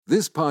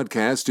This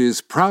podcast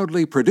is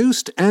proudly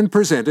produced and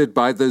presented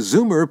by the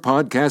Zoomer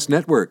Podcast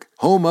Network,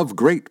 home of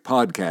great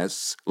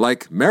podcasts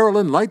like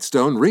Marilyn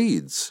Lightstone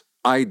Reads,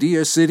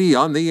 Idea City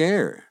on the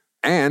Air,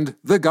 and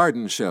The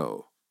Garden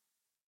Show.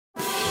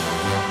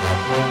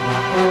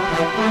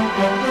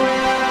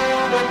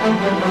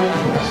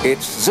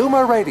 It's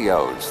Zoomer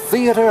Radio's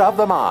Theater of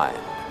the Mind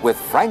with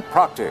Frank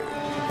Proctor.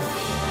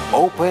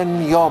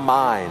 Open your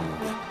mind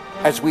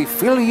as we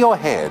fill your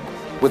head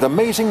with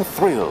amazing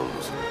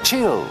thrills,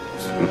 chills,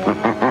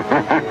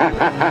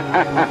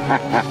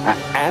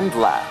 and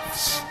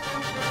laughs.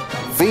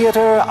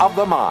 Theater of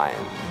the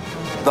Mind.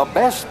 The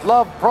best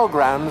love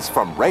programs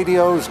from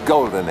radio's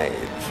golden age.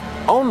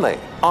 Only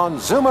on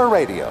Zoomer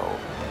Radio.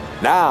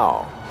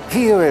 Now,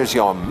 here is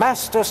your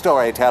master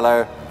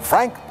storyteller,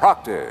 Frank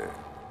Proctor.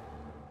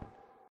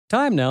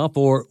 Time now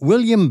for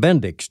William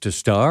Bendix to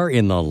star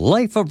in The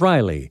Life of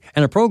Riley,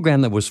 and a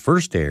program that was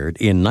first aired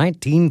in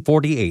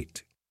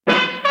 1948.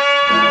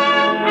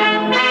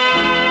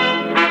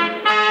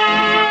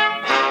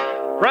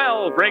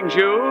 Prell brings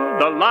you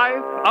The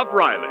Life of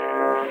Riley.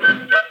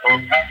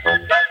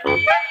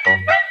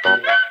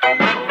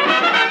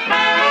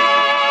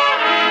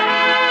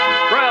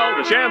 Prell,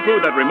 the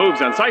shampoo that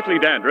removes unsightly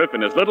dandruff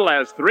in as little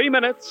as 3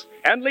 minutes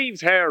and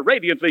leaves hair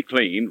radiantly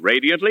clean,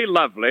 radiantly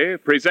lovely,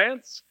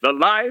 presents The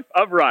Life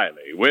of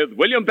Riley with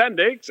William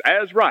Bendix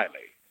as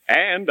Riley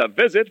and a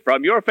visit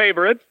from your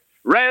favorite,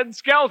 Red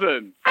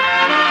Skelton.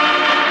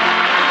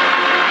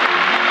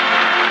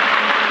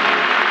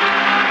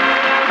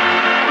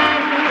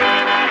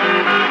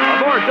 A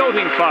more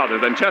doting father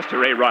than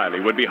Chester A. Riley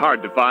would be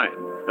hard to find,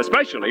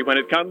 especially when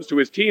it comes to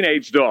his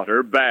teenage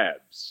daughter,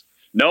 Babs.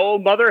 No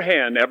mother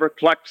hen ever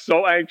clucked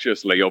so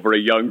anxiously over a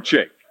young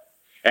chick.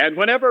 And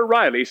whenever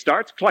Riley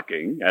starts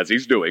clucking, as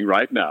he's doing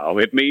right now,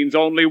 it means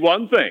only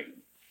one thing.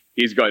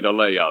 He's going to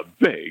lay a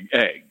big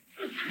egg.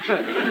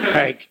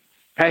 Peg.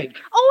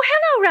 Oh,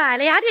 hello,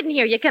 Riley. I didn't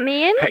hear you come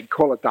in. Peg,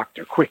 call a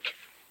doctor, quick.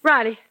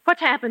 Riley,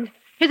 what's happened?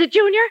 Is it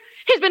Junior?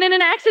 He's been in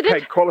an accident?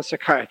 Peg, call a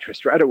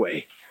psychiatrist right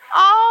away.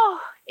 Oh,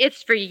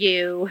 it's for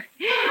you.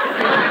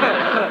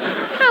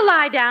 Now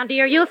lie down,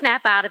 dear. You'll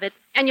snap out of it.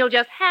 And you'll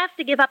just have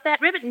to give up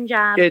that riveting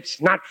job. It's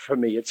not for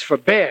me. It's for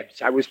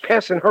Babs. I was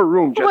passing her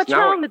room just What's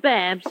now. wrong with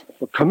Babs?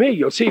 Well, come here.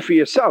 You'll see for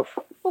yourself.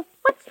 Well,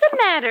 what's the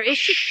matter? Is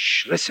she...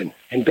 Shh, listen.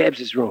 In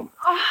Babs's room.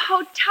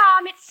 Oh,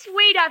 Tom, it's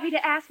sweet of you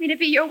to ask me to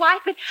be your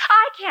wife, but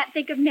I can't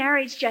think of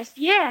marriage just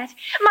yet.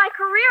 My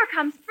career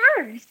comes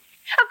first.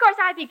 Of course,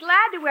 I'd be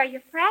glad to wear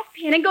your frat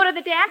pin and go to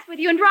the dance with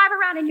you and drive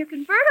around in your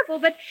convertible,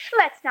 but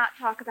let's not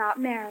talk about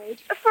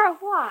marriage for a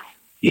while.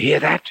 You hear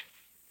that?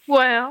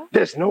 Well?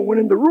 There's no one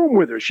in the room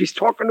with her. She's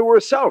talking to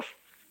herself.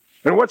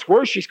 And what's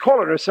worse, she's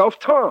calling herself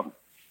Tom.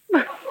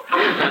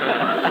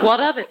 What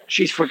of it?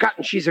 She's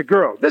forgotten she's a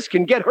girl. This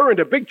can get her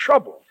into big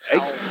trouble. Oh,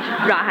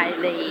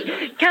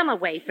 Riley, come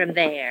away from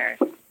there.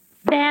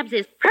 Babs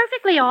is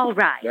perfectly all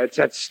right. That's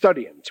that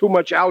studying. Too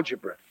much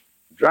algebra.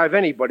 Drive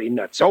anybody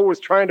nuts. Always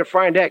trying to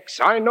find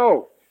X. I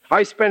know.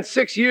 I spent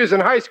 6 years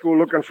in high school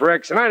looking for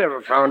X, and I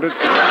never found it.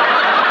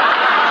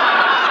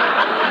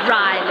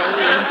 Riley,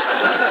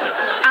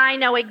 I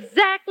know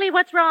exactly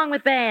what's wrong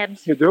with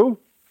Babs. You do?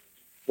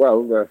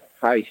 Well,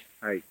 I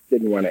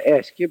didn't want to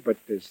ask you, but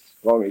as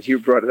long as you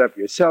brought it up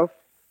yourself,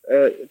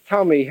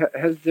 tell me,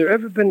 has there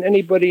ever been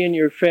anybody in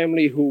your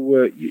family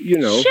who, you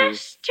know...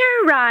 Chester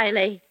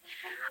Riley,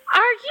 are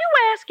you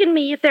asking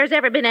me if there's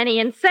ever been any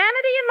insanity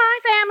in my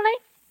family?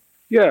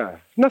 Yeah,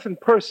 nothing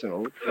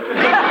personal.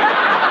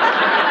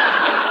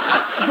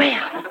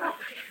 Well,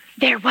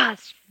 there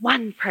was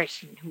one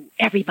person who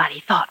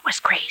everybody thought was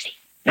crazy.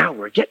 Now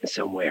we're getting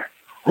somewhere.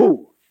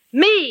 Who?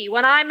 Me,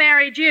 when I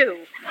married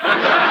you.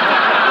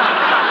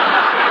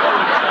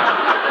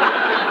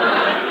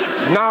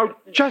 Now,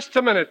 just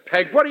a minute,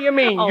 Peg. What do you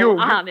mean, you?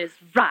 Honest,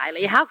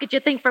 Riley, how could you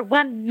think for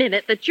 1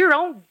 minute that your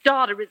own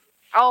daughter is...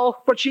 Oh,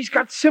 but she's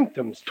got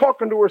symptoms.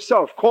 Talking to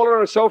herself, calling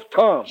herself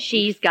Tom.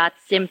 She's got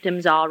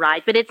symptoms, all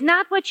right, but it's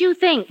not what you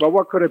think. Well,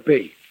 what could it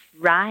be?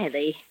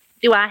 Riley,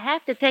 do I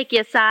have to take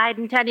you aside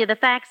and tell you the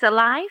facts of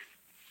life?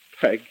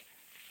 Peg,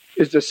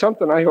 is there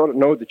something I ought to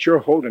know that you're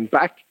holding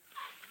back?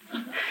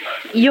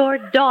 Your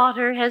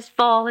daughter has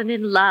fallen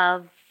in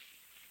love.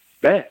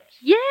 Babs?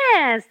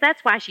 Yes,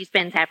 that's why she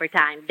spends half her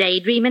time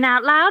daydreaming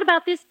out loud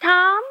about this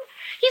Tom.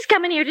 He's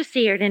coming here to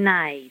see her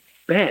tonight.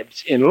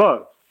 Babs in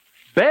love?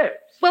 Babs?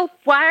 Well,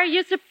 why are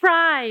you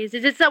surprised?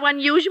 Is it so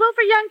unusual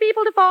for young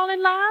people to fall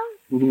in love?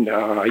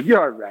 No,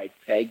 you're right,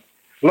 Peg.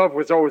 Love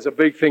was always a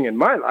big thing in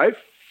my life,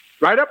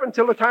 right up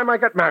until the time I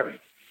got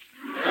married.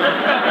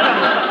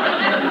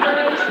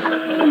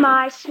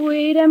 My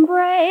sweet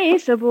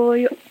embraceable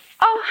you...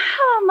 Oh,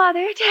 hello, Mother.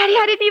 Daddy,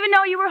 I didn't even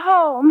know you were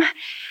home.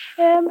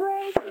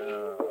 Embrace me.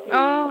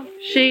 Oh,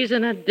 she's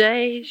in a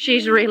daze.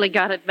 She's really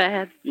got it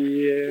bad.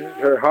 Yeah,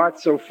 her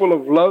heart's so full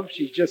of love,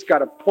 she's just got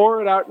to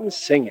pour it out in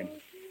singing.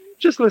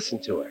 Just listen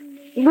to her.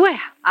 Well,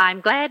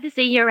 I'm glad to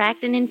see you're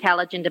acting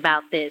intelligent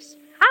about this.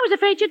 I was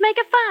afraid you'd make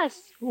a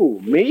fuss. Who,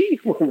 me?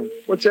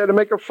 What's there to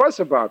make a fuss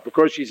about?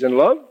 Because she's in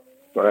love?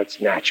 Well, that's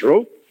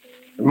natural.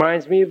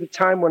 Reminds me of the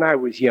time when I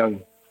was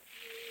young.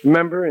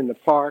 Remember in the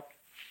park,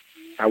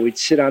 how we'd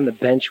sit on the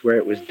bench where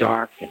it was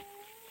dark and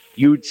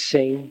you'd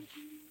sing,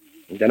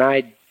 and then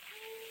I'd...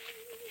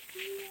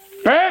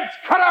 Babs,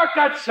 cut out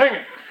that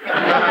singing!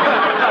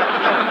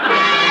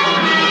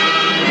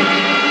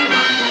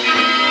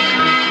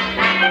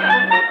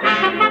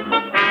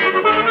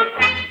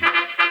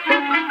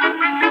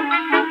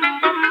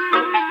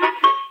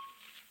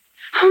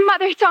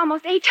 Mother, it's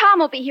almost 8. Tom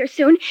will be here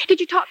soon. Did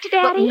you talk to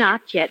Daddy? Well,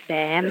 not yet,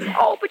 Babs.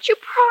 Oh, but you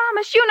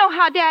promised. You know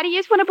how Daddy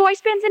is when a boy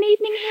spends an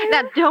evening here.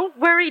 Now, don't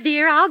worry,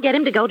 dear. I'll get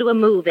him to go to a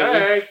movie.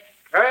 Peg!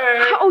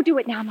 Oh, do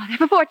it now, Mother,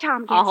 before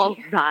Tom gets All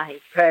here.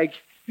 right. Peg,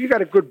 you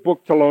got a good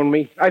book to loan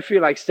me? I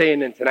feel like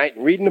staying in tonight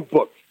and reading a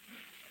book.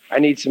 I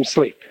need some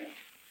sleep.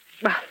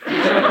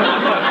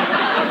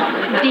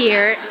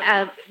 Dear,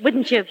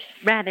 wouldn't you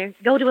rather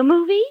go to a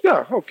movie?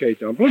 Yeah, okay,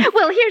 Dumpling.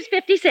 Well, here's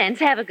 50 cents.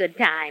 Have a good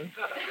time.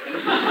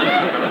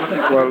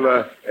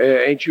 Well,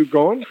 ain't you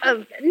going?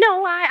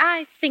 No,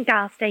 I think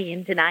I'll stay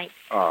in tonight.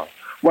 Oh,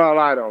 well,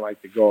 I don't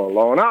like to go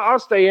alone. I'll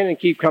stay in and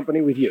keep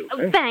company with you.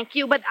 Oh, thank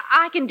you, but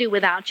I can do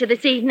without you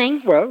this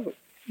evening. Well,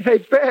 hey,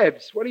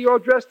 Babs, what are you all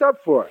dressed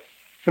up for?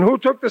 And who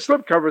took the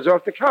slipcovers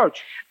off the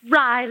couch?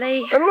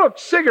 Riley. And look,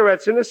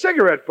 cigarettes in the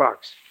cigarette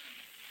box.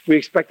 We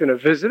expecting a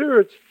visitor?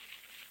 It's...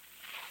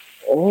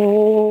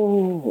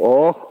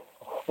 Oh.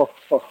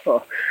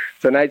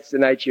 Tonight's the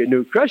night your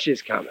new crush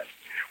is coming.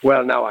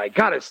 Well, now I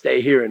gotta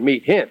stay here and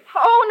meet him.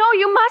 Oh, no,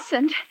 you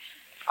mustn't.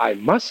 I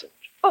mustn't.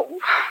 Oh,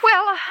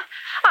 well,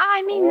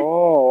 I mean...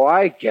 Oh,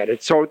 I get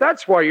it. So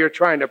that's why you're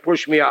trying to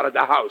push me out of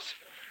the house.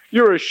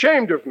 You're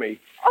ashamed of me.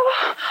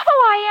 Oh,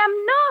 I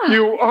am not.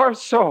 You are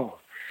so.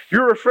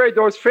 You're afraid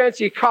those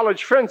fancy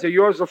college friends of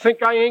yours will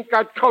think I ain't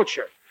got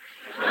culture.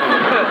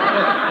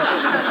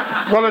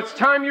 Well, it's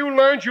time you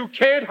learned you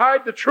can't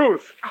hide the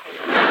truth.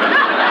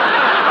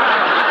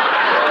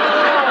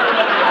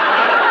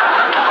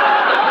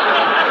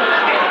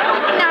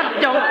 Now,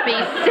 don't be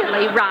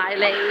silly,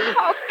 Riley.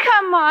 Oh,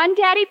 come on,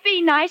 Daddy,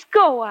 be nice.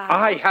 Go out.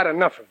 I had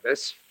enough of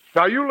this.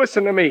 Now, you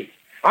listen to me.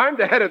 I'm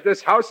the head of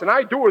this house, and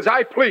I do as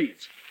I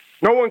please.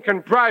 No one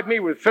can bribe me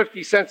with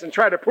 50 cents and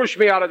try to push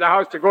me out of the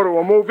house to go to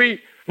a movie.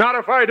 Not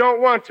if I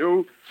don't want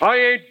to. I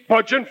ain't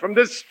budging from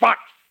this spot.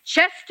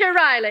 Chester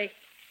Riley.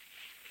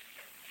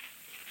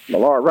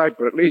 Well, all right,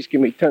 but at least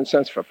give me 10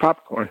 cents for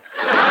popcorn.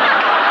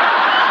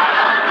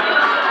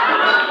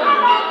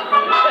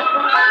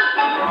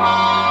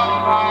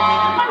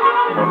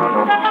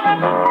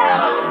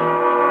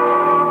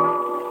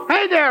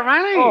 Hey there,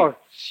 Riley. Oh,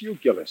 it's you,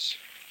 Gillis.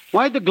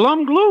 Why the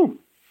glum gloom?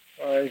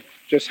 I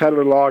just had a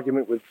little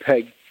argument with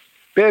Peg.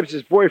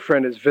 Babs'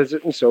 boyfriend is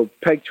visiting, so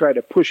Peg tried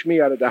to push me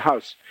out of the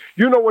house.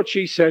 You know what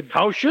she said?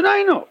 How should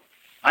I know?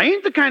 I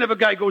ain't the kind of a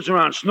guy goes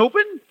around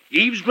snooping,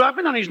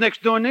 eavesdropping on his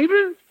next-door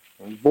neighbor.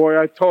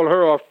 Boy, I told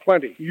her off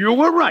plenty. You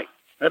were right.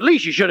 At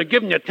least you should have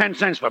given you 10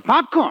 cents for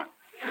popcorn.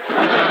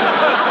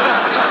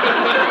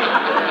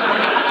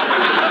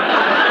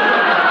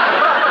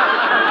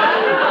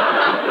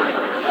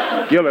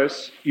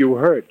 Gillis, you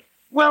heard.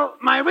 Well,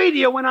 my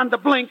radio went on the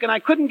blink, and I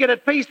couldn't get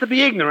it paced to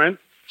be ignorant,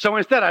 so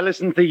instead I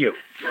listened to you.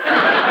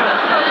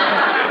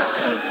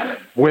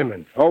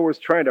 Women, always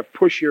trying to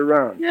push you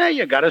around. Yeah,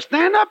 you gotta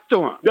stand up to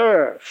them.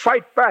 Yeah,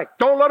 fight back.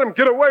 Don't let them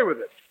get away with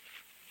it.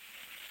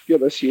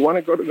 Gillis, you want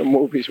to go to the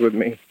movies with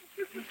me?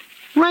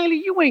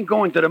 Riley, you ain't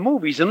going to the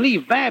movies and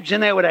leave Babs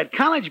in there with that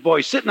college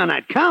boy sitting on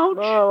that couch.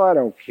 Oh, I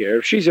don't care.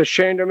 If she's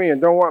ashamed of me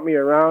and don't want me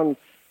around,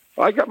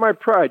 I got my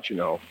pride, you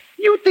know.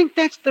 You think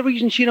that's the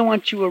reason she don't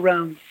want you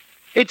around?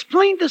 It's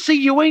plain to see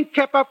you ain't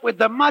kept up with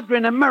the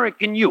modern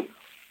American youth.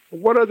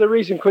 What other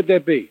reason could there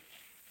be?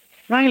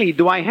 Riley,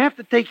 do I have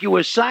to take you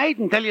aside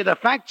and tell you the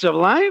facts of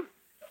life?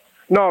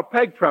 No,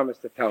 Peg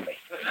promised to tell me.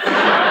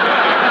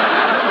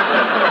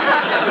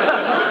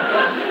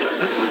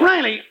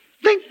 Riley,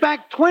 think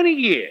back 20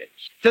 years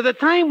to the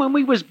time when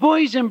we was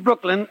boys in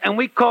Brooklyn and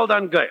we called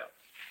on girls.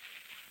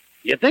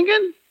 You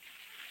thinking?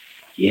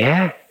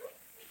 Yeah?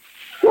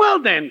 Well,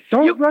 then,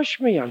 Don't rush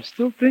me. I'm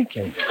still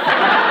thinking.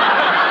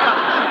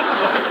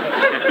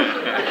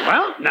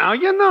 Well, now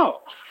you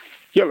know.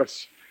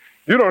 Gillis,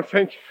 you don't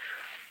think...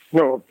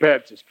 No,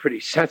 Babs is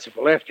pretty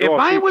sensible after all.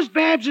 If I was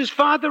Babs'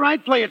 father,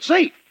 I'd play it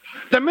safe.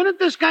 The minute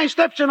this guy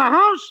steps in the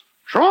house,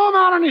 throw him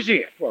out on his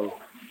ear. Well,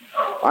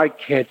 I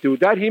can't do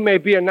that. He may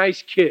be a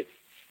nice kid.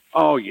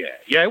 Oh, yeah.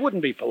 Yeah, it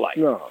wouldn't be polite.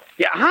 No.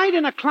 Yeah, hide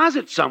in a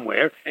closet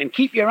somewhere and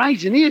keep your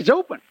eyes and ears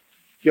open.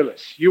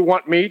 Gillis, you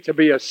want me to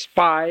be a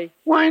spy?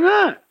 Why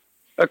not?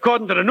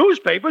 According to the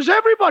newspapers,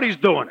 everybody's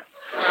doing it.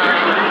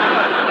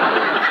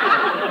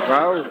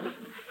 Well,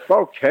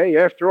 okay.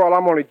 After all,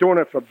 I'm only doing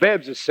it for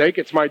Babs' sake.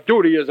 It's my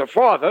duty as a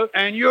father.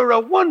 And you're a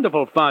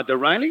wonderful father,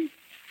 Riley.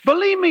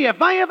 Believe me,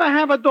 if I ever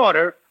have a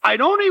daughter,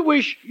 I'd only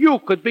wish you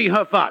could be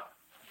her father.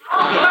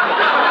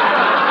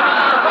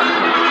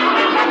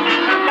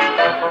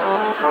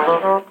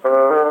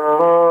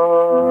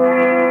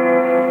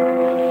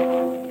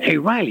 Hey,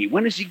 Riley,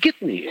 when is he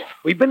getting here?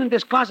 We've been in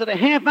this closet a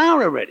half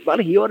hour already. Well,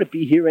 he ought to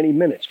be here any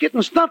minute. It's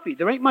getting stuffy.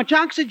 There ain't much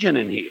oxygen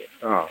in here.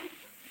 Oh.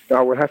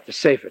 Now, we'll have to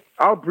save it.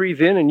 I'll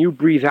breathe in and you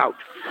breathe out.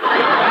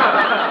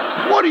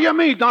 What do you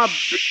mean, Tom?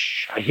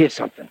 Shh, I hear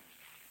something.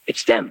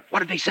 It's them.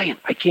 What are they saying?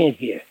 I can't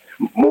hear.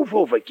 Move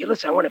over,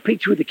 Gillis. I want to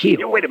peek through the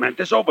keyhole. Wait a minute.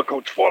 This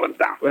overcoat's falling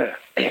down. Well,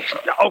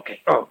 Okay.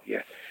 oh,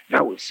 yeah.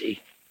 Now we'll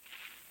see.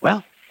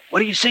 Well, what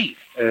do you see?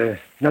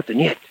 Nothing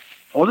yet.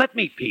 Oh, let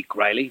me peek,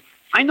 Riley.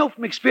 I know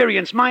from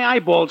experience my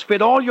eyeballs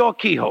fit all your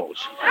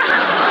keyholes.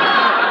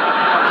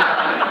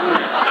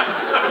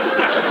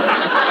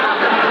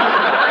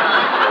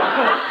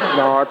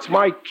 No, it's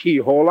my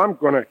keyhole.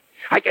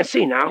 I can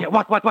see now. Yeah,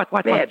 what?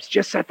 Babs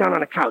just sat down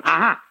on a couch.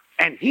 Uh-huh.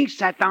 And he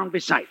sat down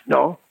beside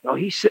him. No,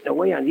 he's sitting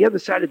away on the other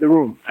side of the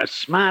room. A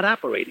smart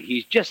operator.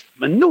 He's just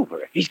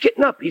maneuvering. He's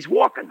getting up. He's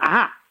walking.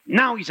 Uh-huh.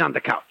 Now he's on the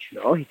couch.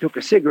 No, he took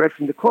a cigarette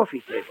from the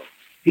coffee table.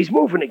 He's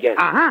moving again.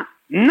 Uh-huh.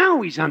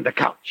 Now he's on the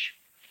couch.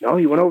 No,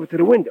 he went over to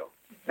the window.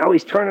 Now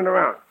he's turning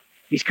around.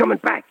 He's coming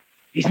back.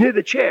 He's near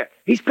the chair.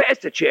 He's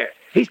past the chair.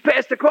 He's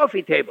past the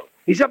coffee table.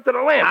 He's up to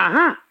the lamp.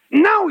 Uh-huh.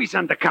 Now he's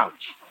on the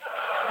couch.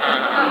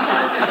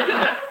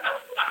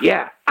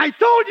 Yeah. I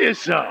told you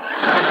so.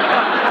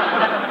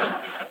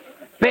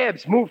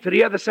 Babs moved to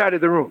the other side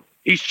of the room.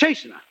 He's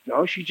chasing her.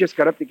 No, she just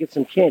got up to get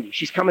some candy.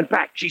 She's coming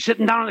back. She's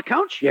sitting down on the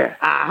couch? Yeah.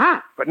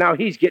 Uh-huh. But now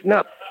he's getting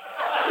up.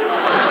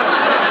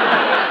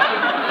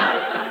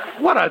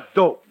 What a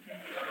dope.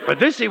 For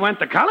this he went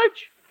to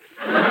college?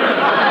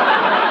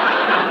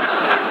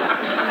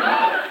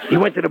 He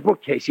went to the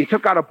bookcase. He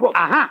took out a book.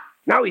 Uh-huh.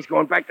 Now he's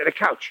going back to the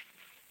couch.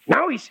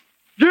 Now he's...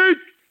 Dude!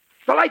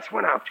 The lights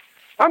went out.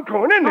 I'm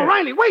going in there.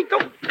 O'Reilly, wait,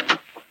 don't...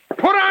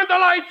 Put on the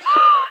lights!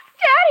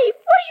 Daddy,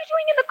 what are you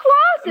doing in the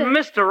closet?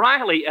 Mr.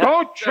 Riley.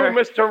 Don't you,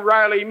 Mr.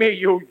 Riley, me,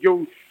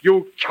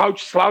 you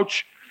couch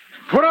slouch.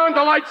 Put on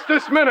the lights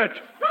this minute.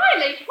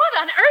 Riley, what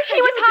on earth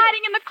He was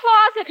hiding in the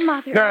closet,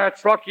 Mother.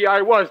 That's lucky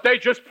I was. They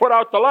just put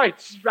out the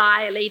lights.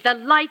 Riley, the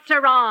lights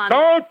are on.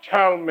 Don't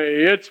tell me.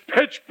 It's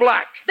pitch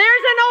black. There's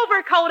an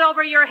overcoat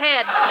over your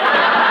head.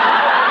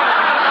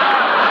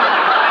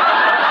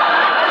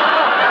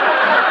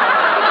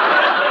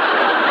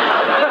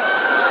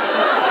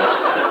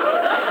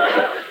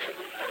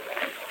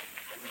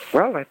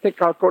 Well, I think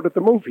I'll go to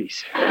the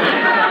movies.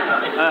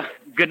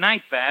 Good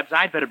night, Babs.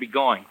 I'd better be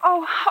going.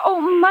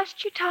 Oh,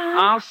 must you, Tom?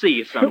 I'll see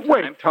you sometime.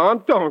 Wait,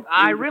 Tom, don't.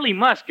 I really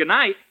must. Good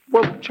night.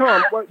 Well,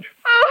 Tom, what?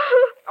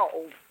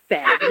 Oh,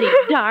 Babsy,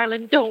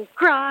 darling, don't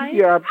cry.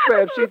 Yeah,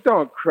 Babsy,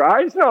 don't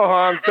cry. It's no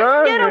harm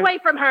done. Get away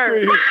from her.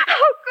 Please.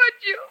 How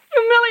could you?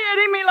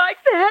 Humiliating me like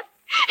that.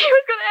 He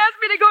was going to ask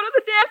me to go to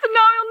the dance, and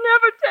now he'll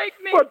never take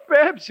me. But,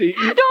 Babsy...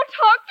 Don't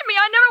talk to me.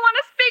 I never want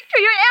to speak to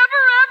you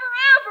ever, ever,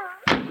 ever.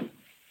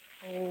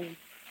 Oh,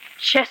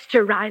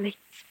 Chester Riley,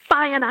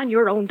 spying on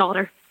your own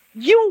daughter.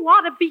 You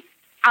ought to be...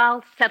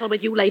 I'll settle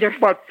with you later.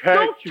 But, Peg...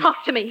 Don't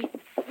talk to me.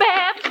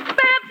 Babsy,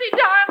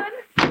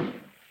 darling.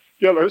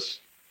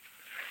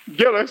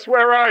 Gillis,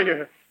 where are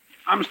you?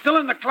 I'm still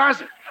in the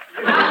closet.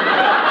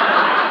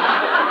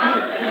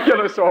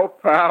 Gillis,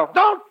 old pal.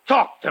 Don't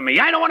talk to me.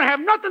 I don't want to have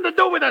nothing to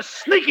do with a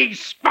sneaky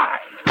spy.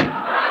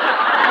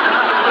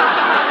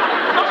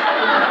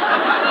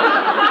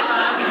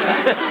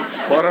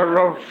 What a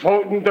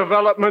revolting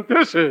development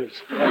this is.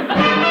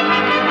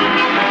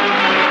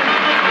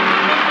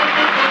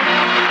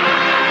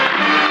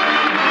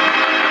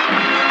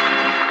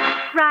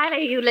 Riley, are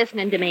you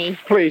listening to me?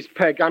 Please,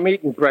 Peg, I'm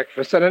eating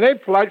breakfast, and it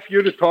ain't polite for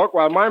you to talk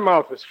while my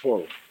mouth is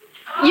full.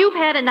 You've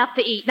had enough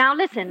to eat. Now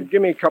listen.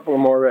 Give me a couple of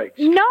more eggs.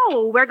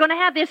 No, we're going to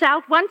have this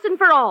out once and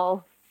for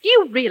all. Do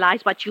you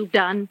realize what you've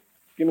done?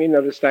 Give me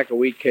another stack of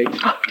wheat cakes.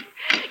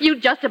 You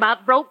just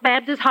about broke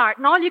Babs's heart,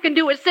 and all you can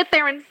do is sit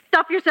there and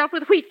stuff yourself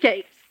with wheat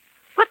cakes.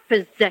 What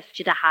possessed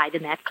you to hide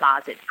in that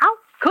closet? How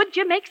could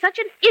you make such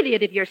an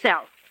idiot of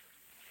yourself?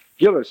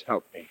 Gillis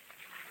helped me.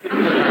 Can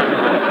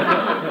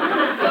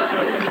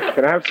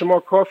I have some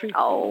more coffee?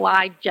 Oh,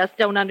 I just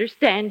don't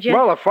understand you.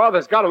 Well, a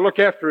father's got to look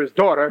after his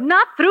daughter.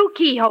 Not through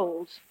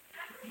keyholes.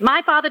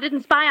 My father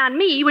didn't spy on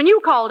me when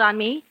you called on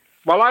me.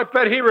 Well, I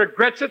bet he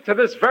regrets it to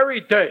this very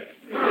day.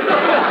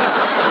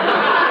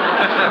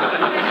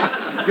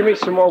 Give me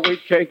some more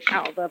wheat cakes.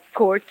 Oh, the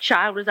poor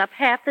child was up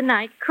half the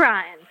night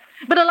crying.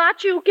 But a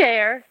lot you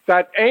care.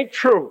 That ain't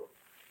true.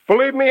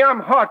 Believe me,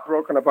 I'm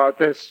heartbroken about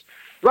this.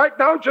 Right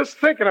now, just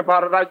thinking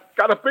about it, I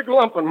got a big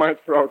lump in my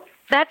throat.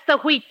 That's the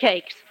wheat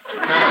cakes. It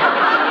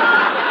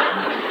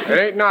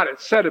ain't not,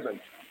 it's sediment.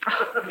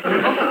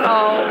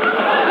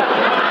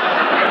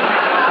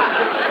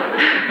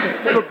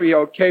 It'll be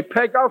okay,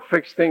 Peg. I'll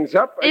fix things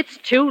up. It's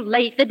too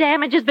late. The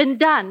damage has been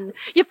done.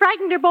 You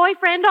frightened her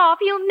boyfriend off.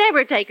 He'll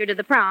never take her to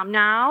the prom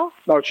now.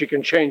 No, she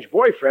can change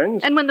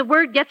boyfriends. And when the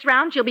word gets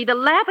round, she'll be the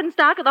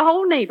laughingstock of the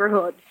whole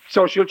neighborhood.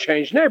 So she'll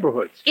change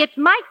neighborhoods. It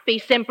might be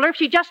simpler if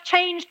she just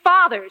changed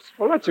fathers.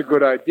 Well, that's a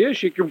good idea.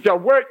 She can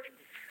work.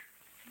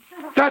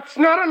 That's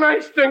not a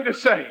nice thing to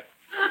say.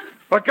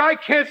 A guy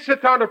can't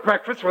sit down to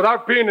breakfast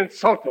without being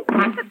insulted. Just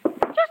a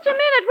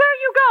minute. Where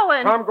are you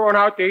going? I'm going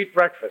out to eat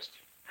breakfast.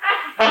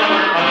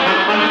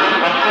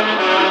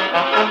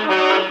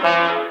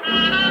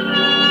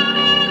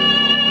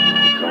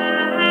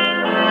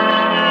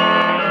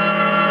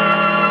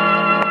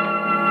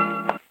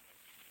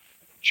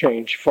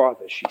 Change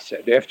fathers, she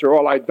said. After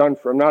all I'd done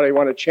for him, now they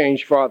want to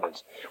change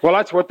fathers. Well,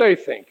 that's what they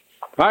think.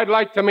 I'd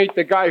like to meet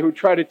the guy who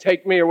tried to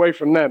take me away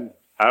from them.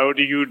 How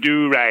do you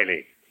do,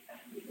 Riley?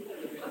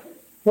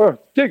 Oh,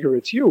 Digger,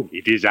 it's you.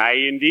 It is I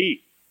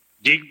indeed.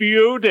 Digby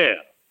Odell,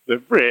 the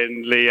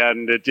friendly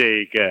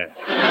undertaker.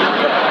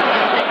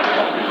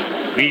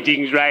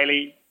 Greetings,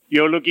 Riley.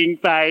 You're looking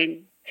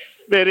fine.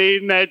 Very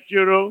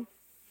natural.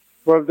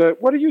 Well,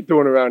 what are you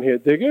doing around here,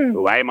 Digger?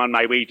 Oh, I'm on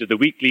my way to the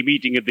weekly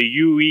meeting of the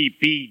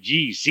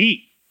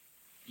UEPGC.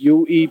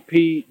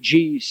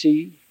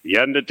 UEPGC? The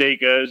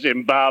Undertakers,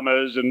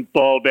 Embalmers, and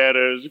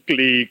Pallbearers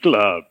Glee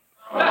Club.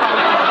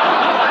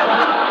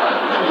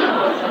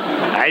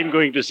 I'm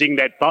going to sing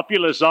that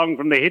popular song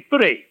from the hit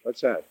parade. What's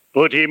that?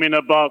 Put him in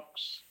a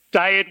box,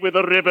 tie it with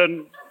a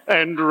ribbon,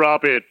 and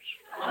drop it.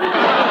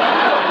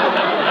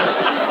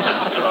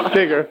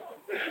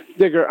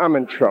 Digger, I'm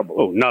in trouble.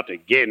 Oh, not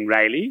again,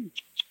 Riley.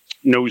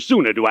 No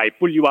sooner do I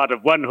pull you out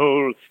of one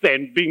hole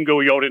than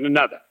bingo, you're in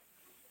another.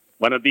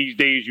 One of these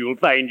days you'll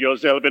find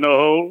yourself in a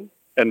hole,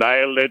 and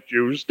I'll let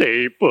you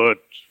stay put.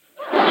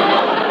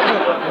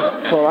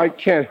 Well, I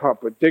can't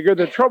help it, Digger.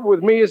 The trouble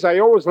with me is I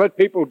always let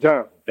people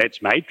down.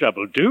 That's my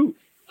trouble, too.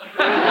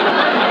 But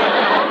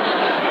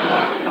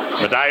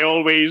I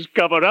always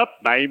cover up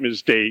my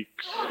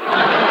mistakes.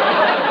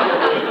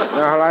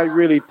 Now, I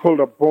really pulled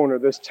a boner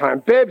this time.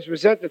 Babs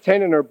was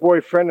entertaining her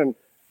boyfriend, and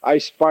I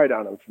spied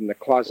on him from the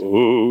closet.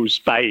 Oh,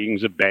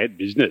 spying's a bad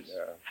business.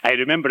 Yeah. I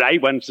remember I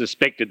once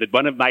suspected that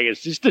one of my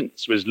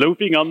assistants was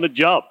loafing on the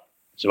job.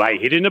 So I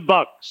hid in a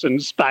box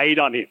and spied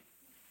on him.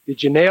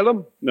 Did you nail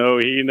him? No,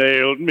 he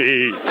nailed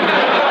me.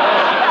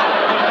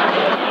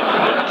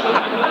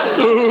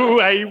 Oh,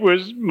 I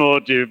was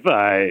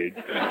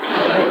mortified.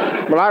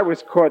 Well, I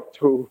was caught,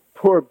 too.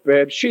 Poor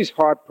Babs. She's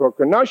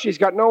heartbroken. Now she's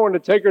got no one to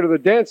take her to the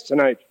dance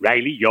tonight.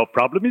 Riley, your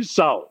problem is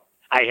solved.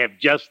 I have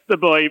just the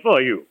boy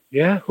for you.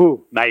 Yeah?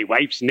 Who? My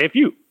wife's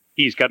nephew.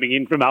 He's coming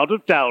in from out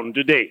of town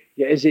today.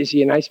 Yeah, is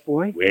he a nice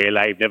boy? Well,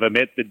 I've never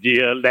met the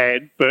dear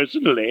lad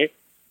personally,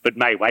 but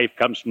my wife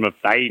comes from a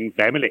fine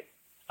family.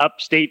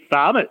 Upstate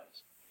farmers.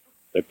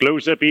 The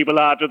closer people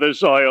are to the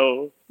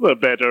soil, the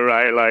better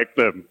I like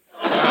them.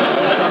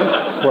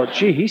 Well,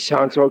 gee, he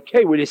sounds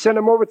okay. Will you send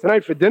him over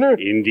tonight for dinner?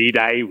 Indeed,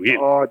 I will.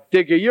 Oh,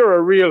 Digger, you're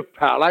a real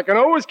pal. I can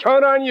always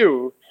count on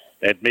you.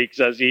 That makes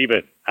us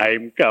even.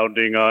 I'm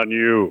counting on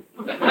you.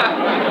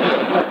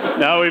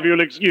 Now, if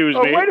you'll excuse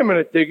me. Oh, wait a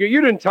minute, Digger. You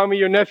didn't tell me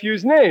your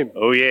nephew's name.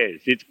 Oh, yes,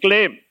 it's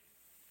Clem.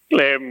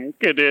 Clem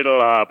Cadiddle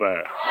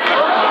Harper.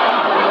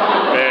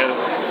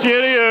 Well,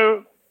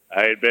 cheerio.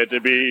 I'd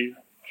better be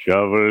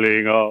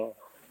shoveling off.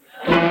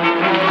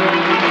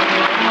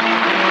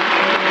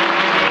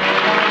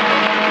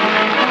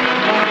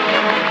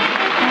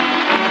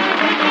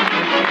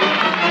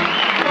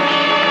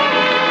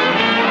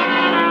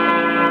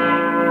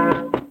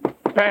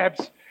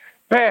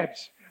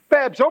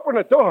 Babs, open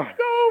the door.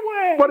 Go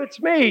away. But it's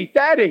me,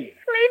 Daddy.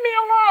 Leave me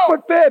alone.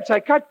 But, Babs, I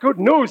got good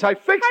news. I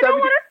fixed I don't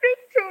everything. want to speak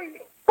to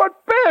you. But,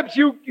 Babs,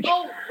 you...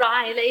 Oh,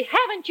 Riley,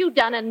 haven't you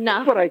done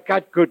enough? But I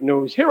got good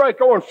news. Here I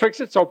go and fix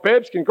it so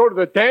Babs can go to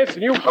the dance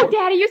and you... Oh,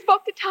 Daddy, you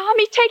spoke to Tom.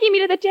 He's taking me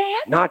to the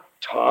dance. Not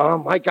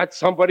Tom. I got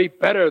somebody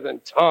better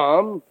than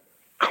Tom.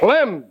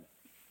 Clem.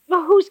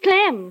 Well, who's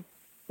Clem?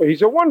 Well,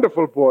 he's a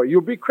wonderful boy. You'll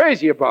be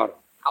crazy about him.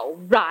 Oh,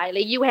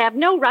 Riley, you have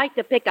no right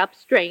to pick up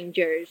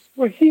strangers.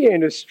 Well, he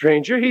ain't a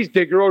stranger. He's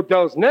Digger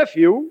Odell's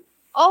nephew.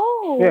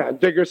 Oh. Yeah,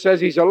 Digger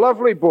says he's a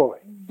lovely boy.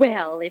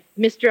 Well, if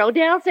Mr.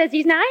 Odell says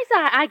he's nice,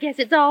 I guess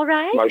it's all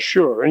right. Why,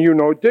 sure. And you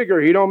know Digger,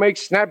 he don't make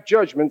snap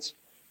judgments.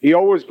 He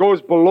always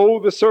goes below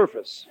the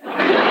surface.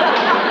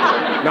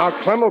 Now,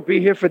 Clem will be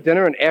here for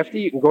dinner, and after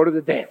you can go to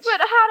the dance. But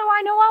how do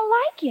I know I'll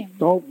like him?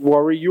 Don't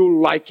worry,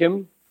 you'll like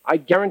him. I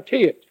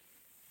guarantee it.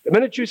 The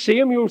minute you see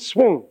him, you'll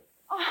swoon.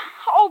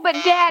 Oh, but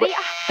Daddy... But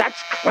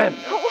that's Clem.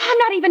 Oh, I'm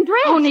not even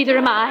dressed. Oh, neither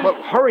am I. Well,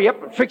 hurry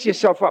up and fix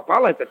yourself up.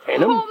 I'll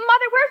entertain him. Oh,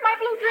 Mother, where's my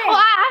blue dress? Oh,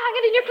 I hung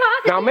it in your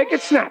closet. Now, make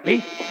it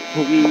snappy.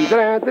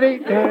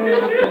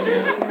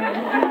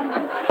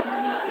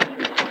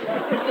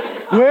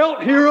 Well,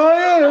 here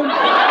I am.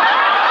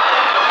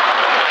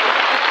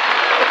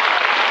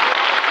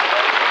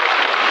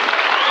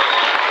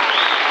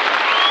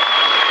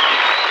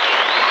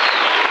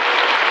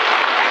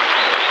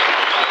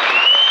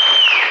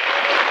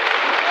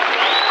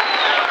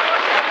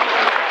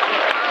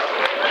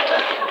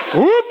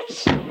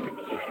 Whoops!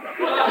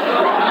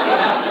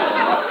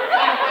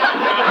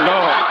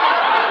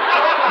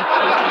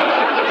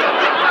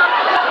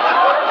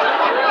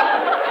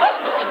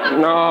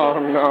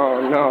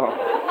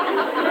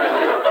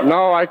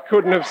 No, I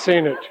couldn't have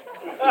seen it.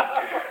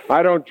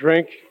 I don't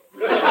drink.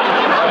 Well,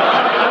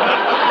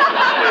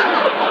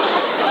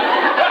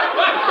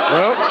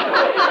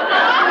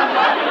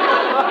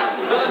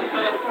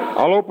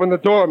 I'll open the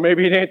door.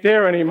 Maybe it ain't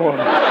there anymore.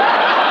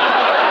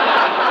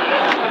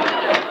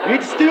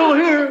 It's still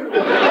here.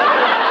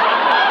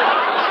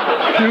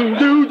 Do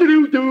do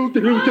do do do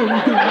do do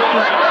do.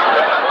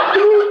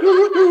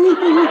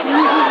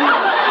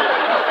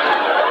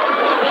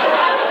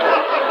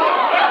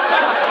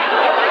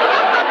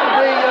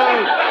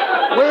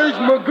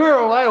 my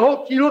girl? I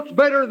hope she looks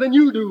better than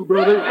you do,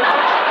 brother.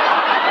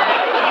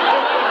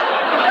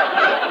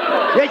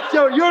 Yes,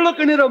 sir, you're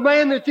looking at a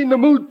man that's in the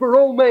mood for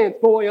romance.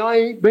 Boy, I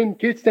ain't been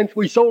kissed since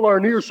we sold our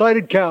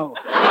nearsighted cow.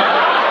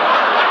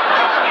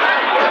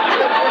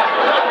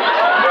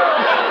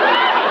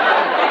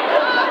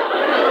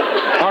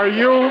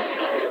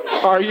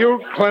 Are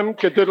you Clem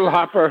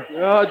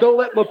Cadiddlehopper? Don't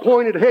let my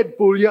pointed head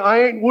fool you.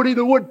 I ain't Woody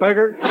the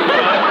Woodpecker.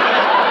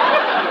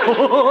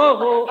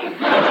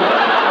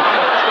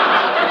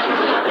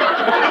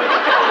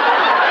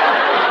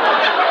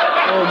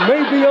 Oh,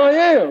 maybe I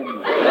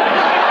am.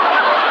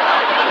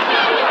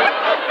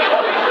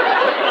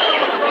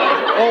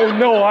 Oh,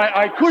 no,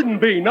 I couldn't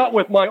be. Not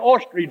with my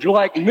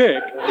ostrich-like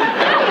neck.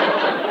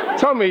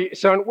 Tell me,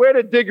 son, where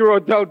did Digger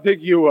Odell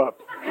dig you up?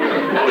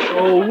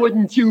 Oh,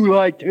 wouldn't you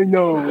like to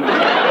know?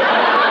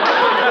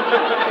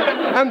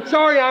 I'm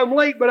sorry I'm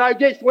late, but I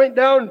just went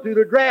down to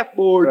the draft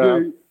board.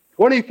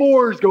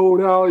 24s go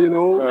now, you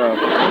know.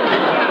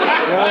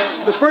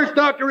 The first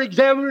doctor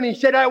examined and he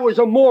said I was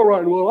a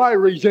moron. Well, I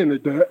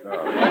resented that.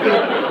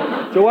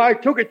 So I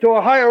took it to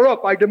a higher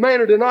up. I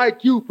demanded an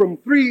IQ from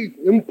 3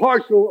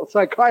 impartial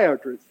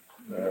psychiatrists.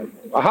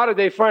 How did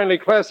they finally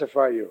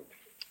classify you?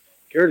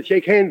 Care to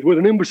shake hands with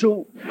an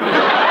imbecile?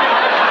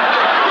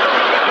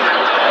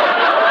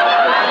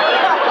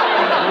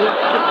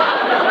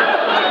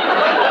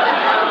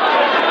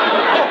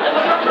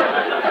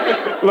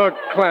 Look,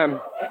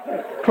 Clem,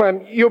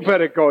 you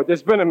better go.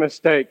 There's been a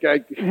mistake.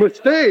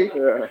 Mistake?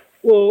 Yeah.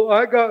 Well,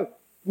 I got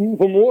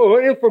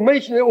more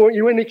information that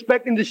you weren't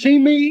expecting to see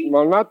me.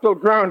 Well, not till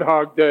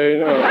Groundhog Day,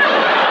 no.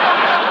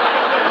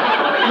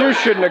 You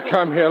shouldn't have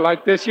come here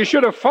like this. You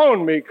should have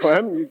phoned me,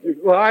 Clem.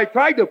 Well, I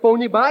tried to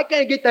phone you, but I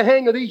can't get the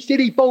hang of these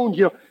city phones.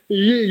 You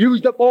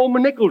used up all my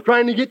nickels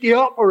trying to get the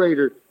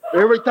operator.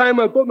 Every time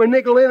I put my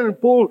nickel in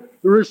and pulled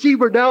the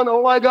receiver down,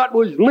 all I got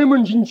was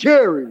lemons and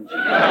cherries.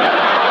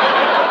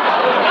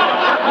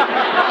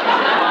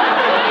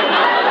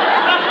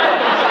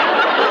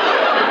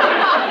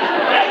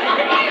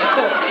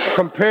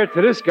 Compared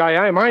to this guy,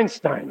 I'm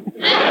Einstein.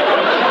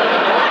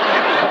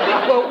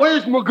 Well,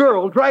 where's my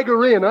girl? Drag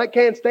her in. I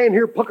can't stand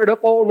here puckered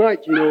up all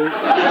night, you know.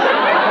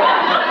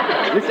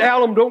 This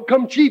alum don't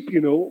come cheap,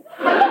 you know.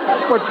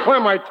 But,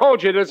 Clem, I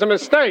told you there's a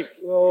mistake.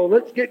 Well,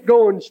 let's get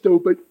going,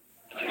 stupid.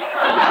 Who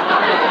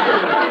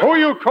are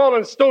you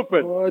calling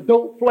stupid?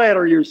 Don't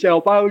flatter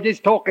yourself. I was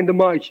just talking to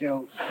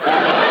myself.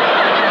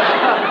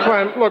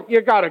 Clem, look,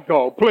 you gotta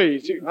go,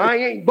 please. I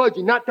ain't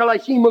budging, not till I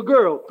see my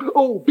girl.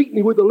 Oh, beat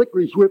me with a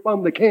licorice whip.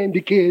 I'm the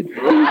candy kid.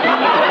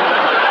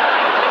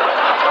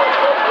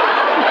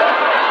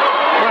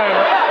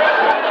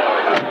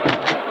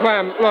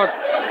 Clem, look.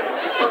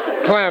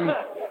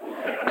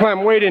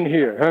 Clem, wait in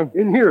here, huh?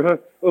 In here, huh?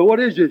 What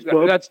is this,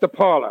 bub? That's the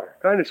parlor.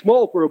 Kind of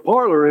small for a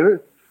parlor, isn't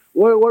it?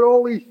 What are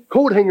all these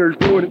coat hangers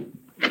doing?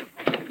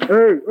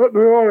 Hey, let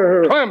me out of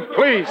here. Clem,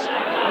 please.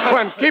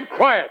 Clem, keep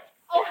quiet.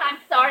 Oh, I'm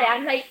sorry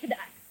I'm late today.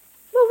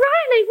 Well,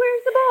 Riley,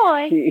 where's the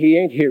boy? He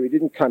ain't here. He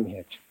didn't come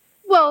yet.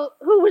 Well,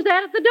 who was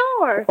that at the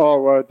door?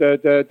 Oh,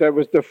 that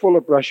was the Fuller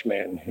Brush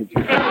man.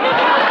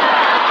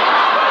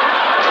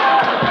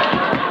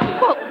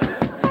 Well,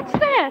 what's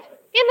that?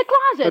 In the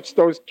closet? That's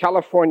those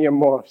California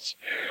moths.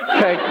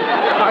 Peg,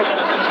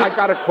 I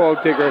gotta call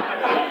Digger.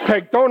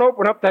 Peg, don't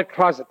open up that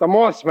closet. The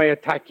moths may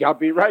attack you. I'll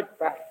be right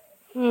back.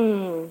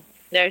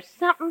 There's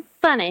something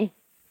funny.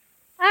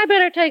 I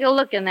better take a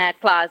look in that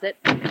closet.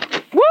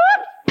 Whoop!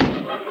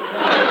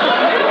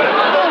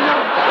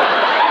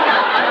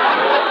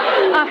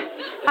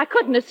 I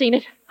couldn't have seen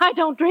it. I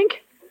don't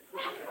drink.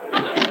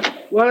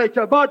 Well, it's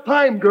about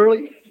time,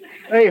 girlie.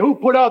 Hey, who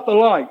put out the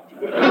light?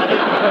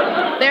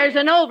 There's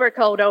an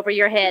overcoat over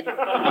your head.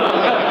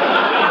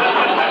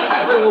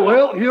 Oh,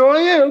 well, here I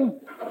am.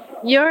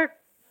 You're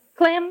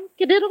Clem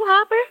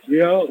Cadiddlehopper?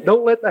 Yeah,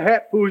 don't let the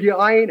hat fool you.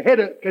 I ain't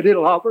Hedda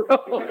Cadiddlehopper.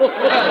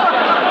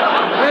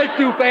 That's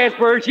too fast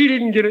for her. She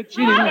didn't get it.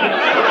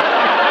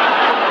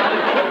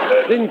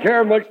 Didn't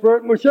care much for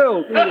it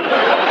myself.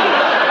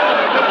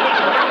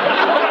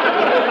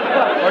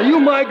 Are you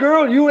my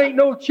girl? You ain't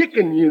no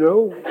chicken, you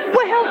know.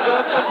 Well,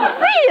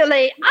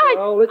 really,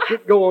 Well, let's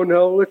get going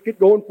now. Let's get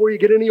going before you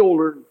get any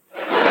older.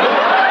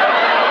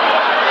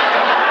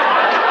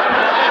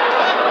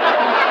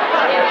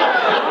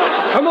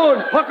 Come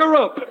on, pucker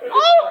up.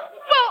 Oh,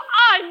 well,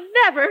 I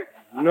never.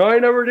 No, I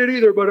never did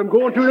either, but I'm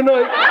going to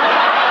tonight.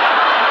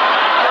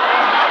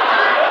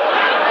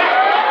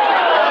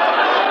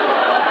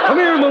 Come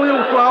here, my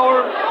little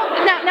flower.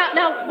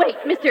 Now, wait,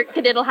 Mr.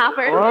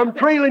 Cadiddlehopper. I'm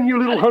trailing you,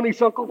 little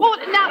honeysuckle. Oh,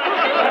 now,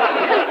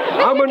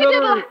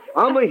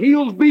 I'm a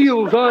heels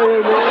beels, I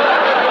am.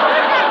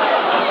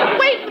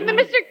 Wait,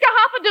 Mr.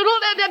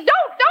 Cahoppadoodle,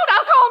 don't,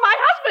 I'll call my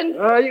husband.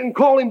 You can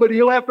call him, but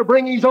he'll have to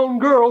bring his own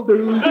girl.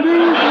 Riley,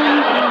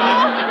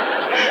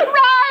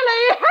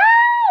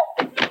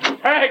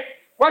 help! Peg,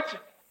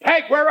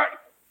 Peg, where are...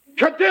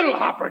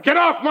 Cadiddlehopper, get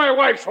off my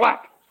wife's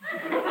lap.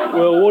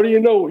 Well, what do you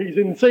know? He's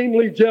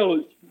insanely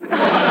jealous.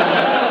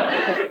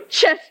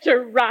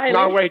 Chester Riley.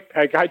 Now, wait,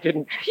 Peg, I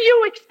didn't...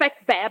 You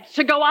expect Babs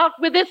to go out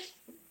with this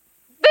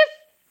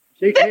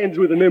Shake hands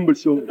with an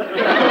imbecile. Mother!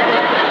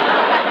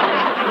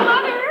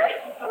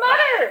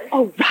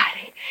 Oh,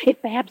 Riley,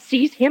 if Babs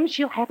sees him,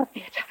 she'll have a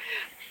fit.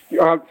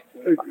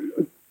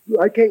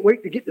 I can't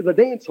wait to get to the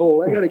dance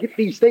hall. I gotta get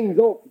these things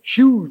off.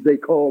 Shoes, they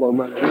call them.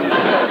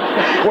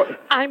 What?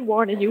 I'm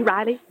warning you,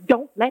 Riley.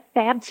 Don't let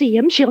Babs see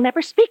him. She'll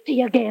never speak to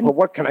you again. Well,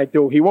 what can I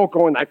do? He won't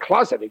go in that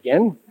closet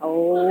again.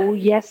 Oh,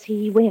 yes,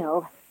 he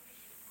will.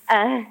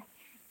 Come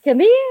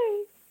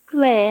here,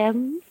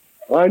 Clem.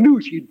 I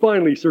knew she'd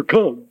finally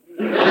succumb.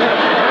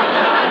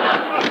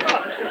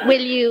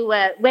 Will you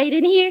wait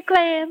in here,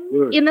 Clem?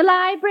 What? In the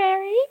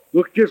library?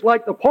 Looks just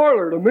like the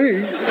parlor to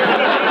me.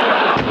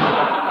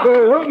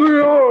 Help me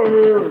on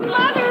here.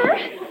 Mother!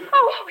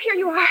 Oh, here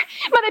you are.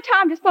 Mother,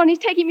 Tom just phoned. He's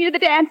taking me to the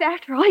dance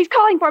after all. He's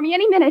calling for me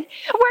any minute.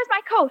 Where's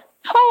my coat?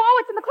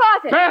 Oh, it's in the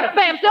closet.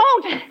 Babs!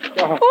 Don't.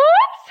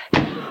 Oops!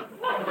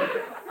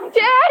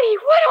 Daddy,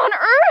 what on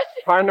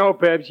earth? I know,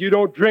 Babs, you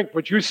don't drink,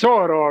 but you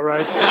saw it all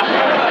right.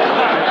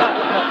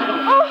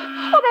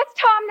 Oh, that's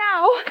Tom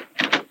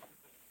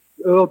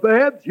now.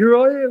 Babs, here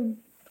I am.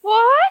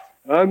 What?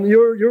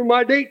 You're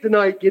my date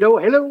tonight, kiddo.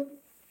 Hello.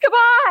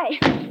 Goodbye.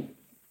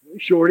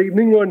 Short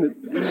evening, wasn't it?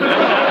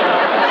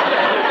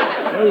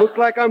 Well, looks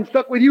like I'm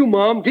stuck with you,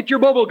 Mom. Get your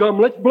bubble gum.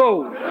 Let's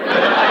blow.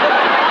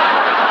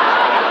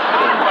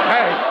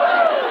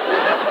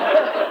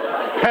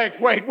 Hey,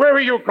 wait, where are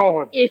you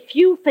going? If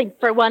you think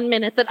for 1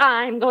 minute that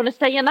I'm going to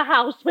stay in the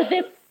house with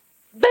this...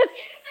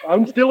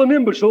 I'm still an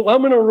imbecile.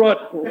 I'm in a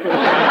rut.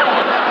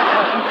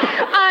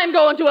 I'm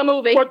going to a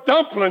movie. What,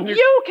 Dumpling?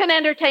 You can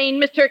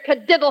entertain Mr.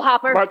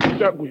 Cadiddlehopper. But,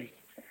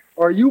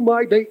 are you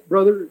my date,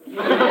 brother?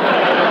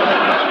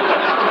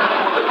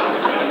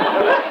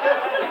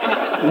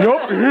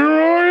 Nope,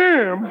 here I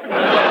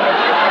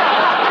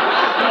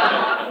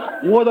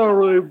am. What a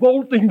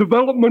revolting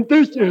development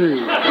this is.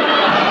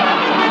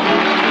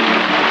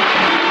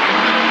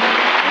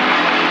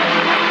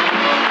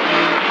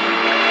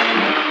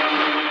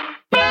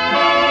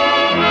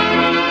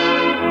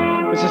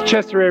 This is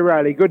Chester A.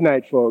 Riley. Good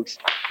night, folks.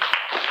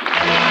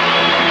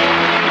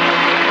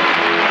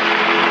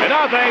 And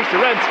now thanks to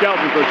Red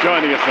Skelton for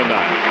joining us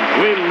tonight.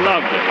 We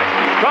loved it.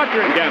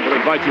 Procter & Gamble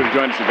invites you to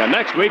join us again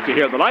next week to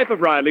hear The Life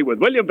of Riley with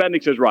William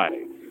Bendix as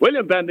Riley.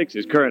 William Bendix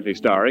is currently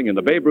starring in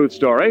the Babe Ruth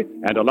story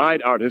and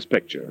Allied Artist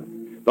picture.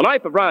 The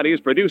Life of Riley is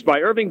produced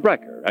by Irving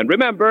Brecker. And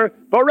remember,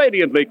 for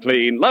radiantly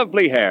clean,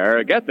 lovely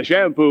hair, get the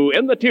shampoo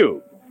in the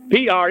tube.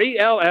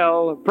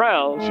 P-R-E-L-L,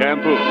 Prell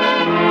Shampoo.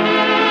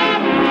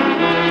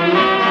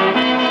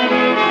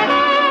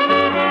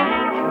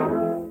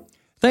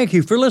 Thank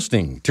you for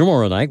listening.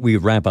 Tomorrow night, we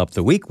wrap up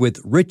the week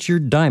with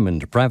Richard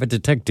Diamond, Private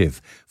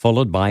Detective,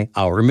 followed by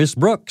Our Miss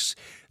Brooks.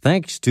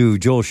 Thanks to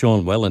Joel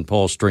Schoenwell and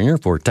Paul Stringer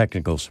for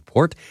technical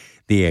support.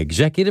 The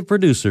executive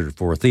producer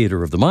for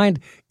Theater of the Mind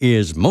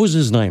is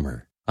Moses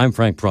Neimer. I'm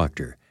Frank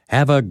Proctor.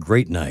 Have a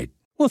great night.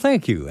 Well,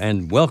 thank you,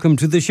 and welcome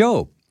to the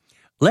show.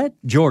 Let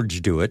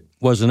George Do It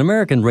was an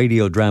American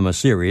radio drama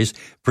series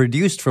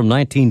produced from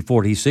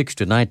 1946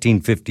 to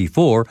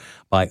 1954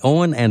 by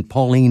Owen and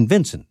Pauline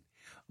Vincent.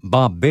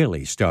 Bob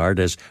Bailey starred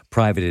as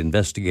private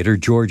investigator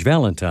George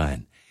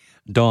Valentine.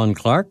 Don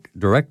Clark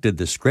directed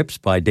the scripts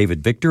by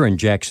David Victor and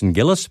Jackson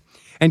Gillis,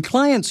 and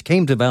clients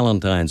came to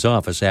Valentine's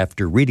office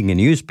after reading a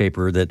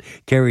newspaper that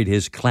carried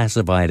his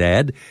classified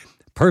ad,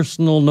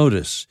 "Personal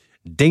notice.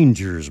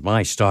 Danger's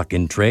my stock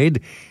in trade.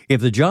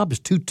 If the job's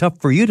too tough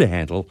for you to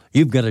handle,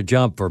 you've got a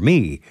job for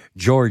me,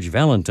 George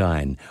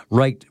Valentine.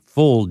 Write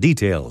full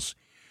details."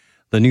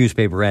 The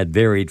newspaper ad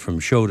varied from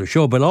show to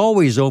show, but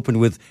always opened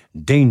with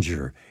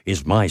 "Danger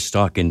is my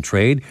stock in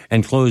trade"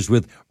 and closed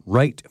with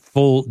 "Write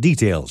full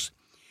details."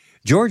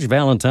 George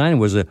Valentine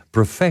was a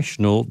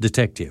professional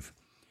detective.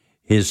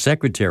 His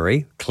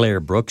secretary,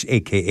 Claire Brooks,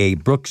 a.k.a.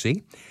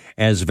 Brooksy,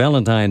 as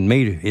Valentine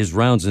made his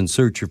rounds in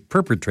search of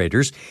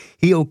perpetrators,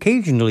 he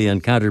occasionally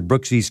encountered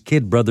Brooksy's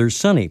kid brother,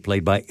 Sonny,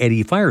 played by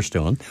Eddie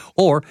Firestone,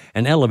 or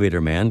an elevator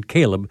man,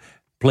 Caleb,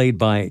 played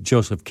by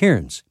Joseph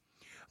Cairns.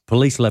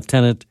 Police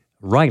Lieutenant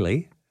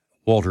Riley,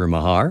 Walter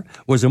Mahar,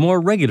 was a more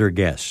regular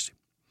guest.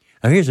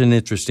 Now, here's an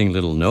interesting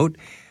little note.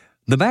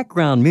 The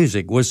background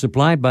music was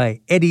supplied by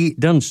Eddie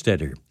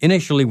Dunstetter,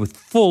 initially with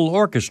full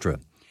orchestra.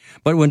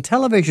 But when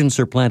television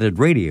supplanted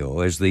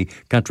radio as the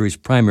country's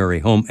primary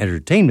home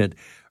entertainment,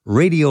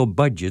 radio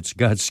budgets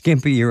got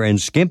skimpier and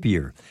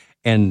skimpier,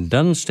 and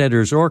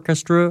Dunstetter's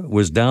orchestra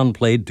was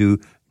downplayed to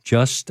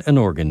just an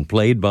organ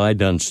played by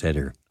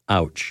Dunstetter.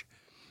 Ouch.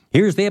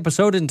 Here's the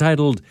episode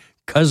entitled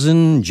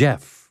Cousin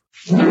Jeff.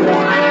 Your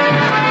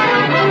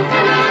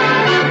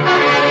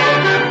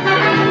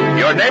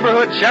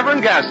neighborhood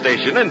Chevron gas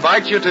station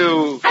invites you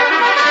to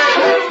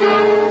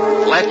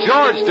Let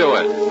George Do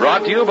It.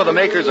 Brought to you by the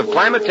makers of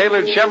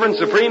climate-tailored Chevron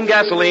Supreme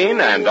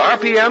Gasoline and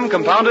RPM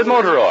Compounded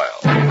Motor Oil.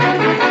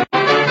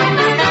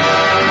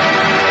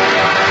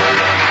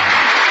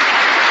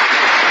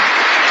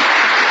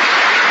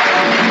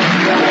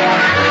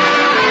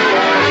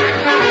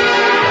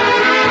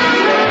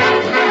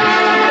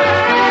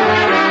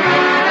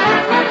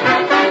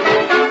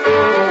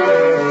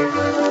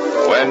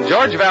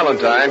 George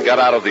Valentine got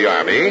out of the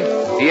Army,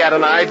 he had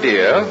an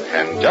idea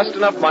and just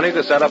enough money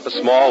to set up a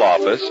small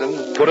office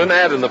and put an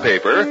ad in the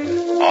paper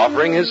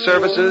offering his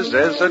services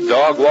as a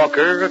dog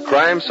walker, a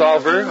crime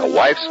solver, a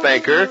wife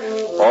spanker,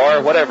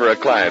 or whatever a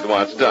client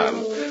wants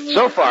done.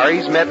 So far,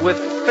 he's met with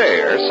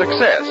fair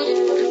success.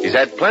 He's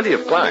had plenty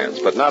of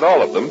clients, but not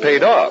all of them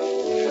paid off.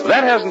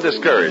 That hasn't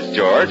discouraged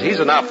George. He's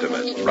an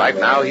optimist. Right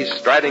now, he's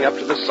striding up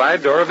to the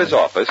side door of his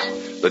office,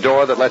 the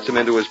door that lets him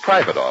into his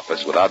private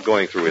office without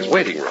going through his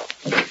waiting room.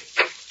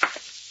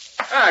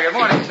 Good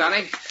morning,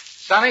 Sonny.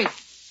 Sonny?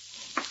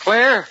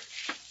 Claire?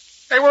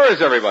 Hey, where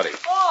is everybody?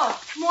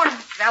 Oh, good morning,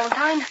 Mr.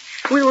 Valentine.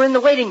 We were in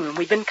the waiting room.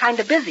 We've been kind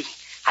of busy.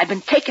 I've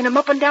been taking him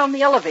up and down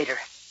the elevator.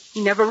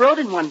 He never rode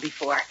in one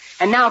before.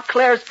 And now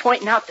Claire's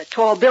pointing out the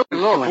tall building.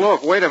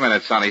 Look, wait a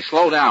minute, Sonny.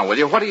 Slow down, will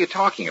you? What are you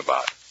talking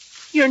about?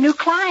 Your new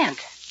client.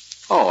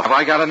 Oh, have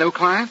I got a new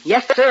client?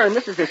 Yes, sir, and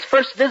this is his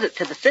first visit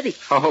to the city.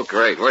 Oh,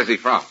 great. Where's he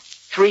from?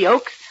 Three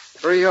Oaks.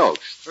 Three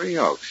Oaks.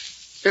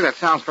 Hey, that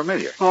sounds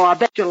familiar. Oh, I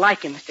bet you'll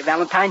like him, Mr.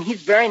 Valentine.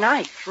 He's very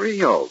nice.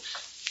 Three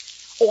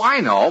Oaks. Oh, I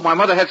know. My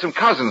mother had some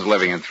cousins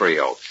living in Three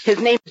Oaks. His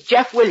name's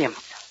Jeff Williams.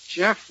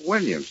 Jeff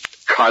Williams.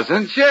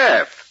 Cousin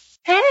Jeff.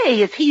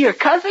 Hey, is he your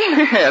cousin?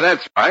 Yeah,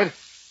 that's right.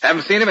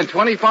 Haven't seen him in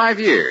 25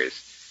 years.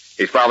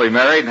 He's probably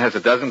married and has a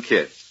dozen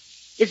kids.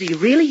 Is he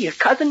really your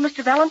cousin,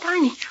 Mr.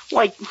 Valentine?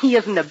 Why, he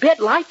isn't a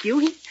bit like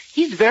you.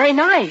 He's very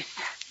nice.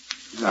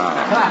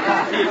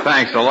 Oh,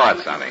 thanks a lot,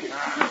 Sonny.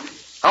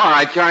 All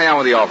right, carry on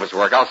with the office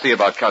work. I'll see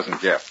about Cousin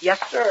Jeff. Yes,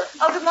 sir.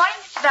 Oh, good morning,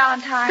 Mr.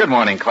 Valentine. Good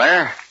morning,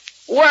 Claire.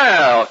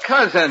 Well,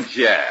 Cousin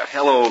Jeff.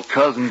 Hello,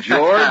 Cousin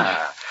George.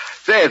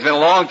 Say, it's been a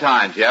long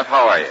time, Jeff.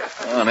 How are you?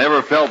 I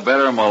never felt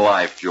better in my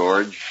life,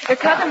 George. Your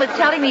cousin was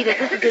telling me that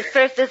this is his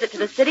first visit to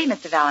the city,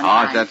 Mr.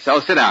 Valentine. Oh, is that so?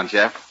 Sit down,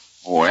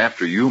 Jeff. Oh,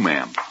 after you,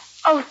 ma'am.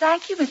 Oh,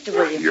 thank you, Mr.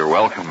 Williams. You're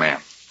welcome,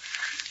 ma'am.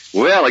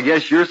 Well, I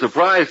guess you're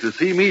surprised to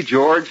see me,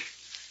 George.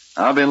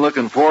 I've been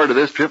looking forward to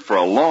this trip for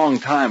a long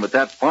time, but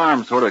that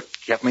farm sort of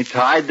kept me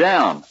tied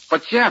down.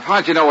 But, Jeff,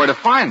 how'd you know where to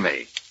find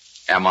me?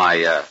 Am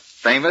I,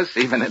 famous,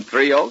 even in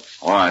Three Oaks?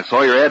 Oh, I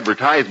saw your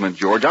advertisement,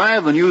 George. I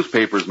have the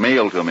newspapers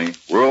mailed to me.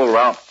 Rural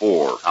Route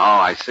 4. Oh,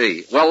 I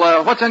see.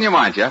 Well, what's on your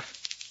mind, Jeff?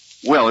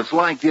 Well, it's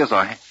like this.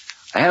 I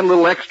had a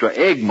little extra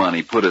egg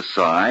money put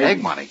aside.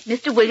 Egg money?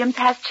 Mr. Williams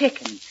has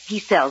chickens. He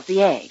sells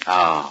the eggs.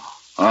 Oh,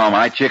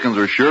 my chickens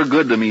are sure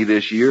good to me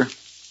this year.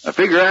 I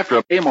figure after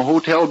I pay my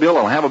hotel bill,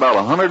 I'll have about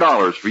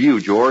 $100 for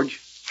you, George.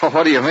 Well,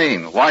 what do you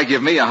mean? Why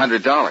give me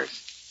 $100?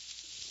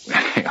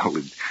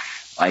 Well,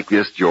 like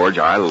this, George,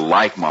 I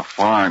like my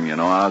farm, you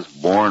know. I was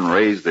born and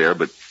raised there,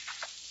 but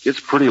it's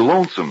pretty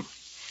lonesome,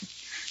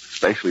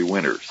 especially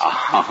winters.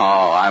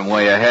 Oh, I'm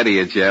way ahead of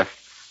you, Jeff.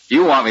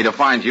 You want me to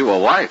find you a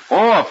wife.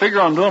 Oh, I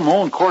figure I'm doing my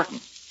own courting.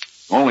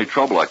 Only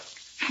trouble, I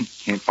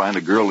can't find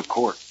a girl to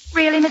court.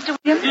 Really, Mr.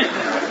 Williams?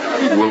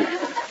 Well,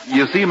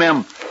 you see,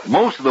 ma'am,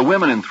 most of the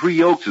women in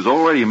Three Oaks is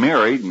already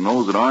married, and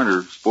those that aren't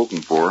are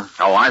spoken for.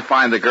 Oh, I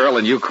find the girl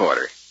and you court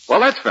her. Well,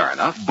 that's fair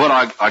enough.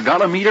 But I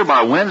gotta meet her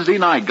by Wednesday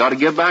night. Gotta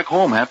get back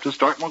home. Have to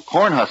start my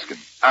corn husking.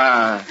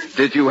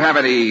 Did you have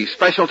any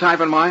special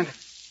type in mind?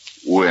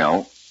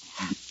 Well,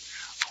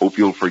 hope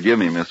you'll forgive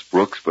me, Miss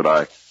Brooks, but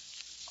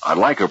I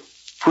like a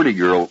pretty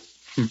girl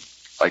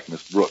like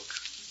Miss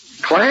Brooks.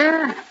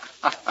 Claire?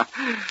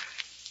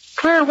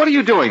 Claire, what are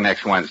you doing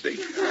next Wednesday?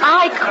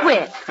 I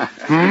quit.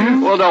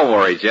 Well, don't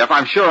worry, Jeff.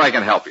 I'm sure I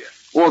can help you.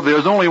 Well,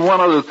 there's only one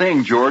other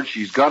thing, George.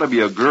 She's got to be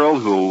a girl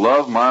who'll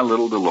love my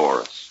little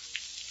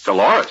Dolores.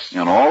 Dolores?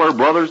 And all her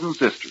brothers and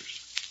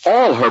sisters.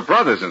 All her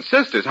brothers and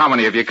sisters? How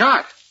many have you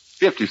got?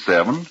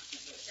 57.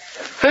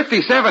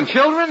 57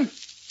 children?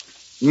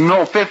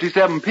 No,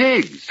 57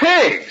 pigs.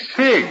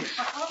 Pigs?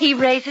 He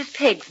raises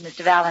pigs,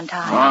 Mr.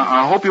 Valentine.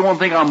 I hope you won't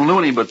think I'm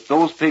loony, but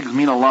those pigs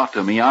mean a lot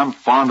to me. I'm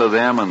fond of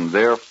them, and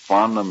they're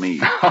fond of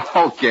me.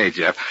 Okay,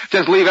 Jeff.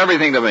 Just leave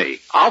everything to me.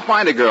 I'll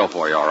find a girl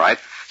for you, all right?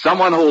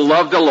 Someone who'll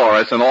love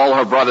Dolores and all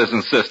her brothers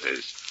and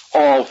sisters.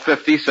 All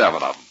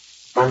 57 of them.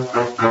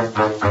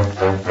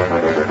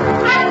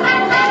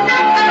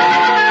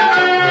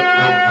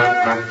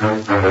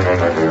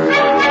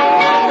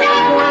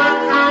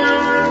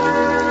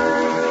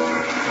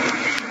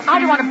 I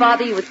don't want to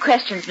bother you with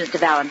questions, Mr.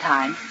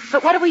 Valentine,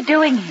 but what are we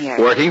doing here?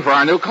 Working for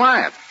our new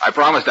client. I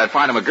promised I'd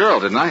find him a girl,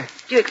 didn't I?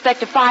 Do you expect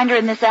to find her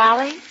in this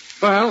alley?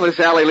 Well, this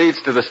alley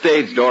leads to the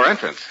stage door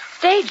entrance.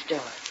 Stage door?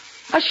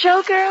 A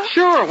showgirl?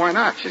 Sure, why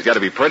not? She's got to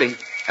be pretty.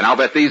 And I'll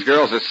bet these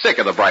girls are sick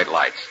of the bright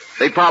lights.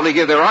 They'd probably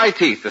give their eye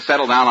teeth to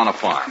settle down on a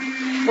farm.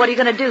 What are you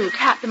going to do?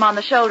 Tap them on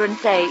the shoulder and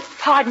say,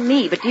 "Pardon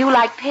me, but do you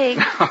like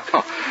pigs?"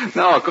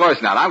 No, of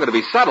course not. I'm going to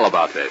be subtle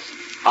about this.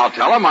 I'll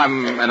tell them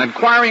I'm an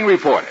inquiring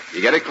reporter.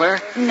 You get it, Claire?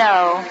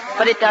 No,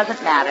 but it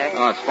doesn't matter.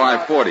 Oh, it's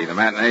 5:40. The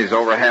matinee's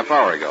over a half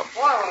hour ago.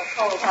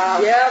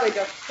 Yeah, they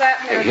just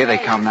sat Hey, here they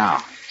come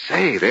now.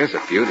 Say, there's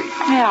a beauty.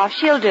 Yeah,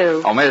 she'll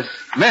do. Oh, Miss.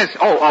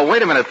 Oh,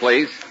 wait a minute,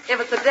 please. If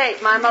it's a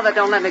date, my mother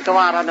don't let me go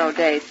out on no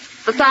dates.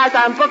 Besides,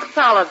 I'm booked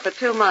solid for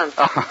 2 months.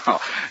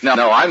 Oh,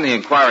 no, I'm the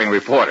inquiring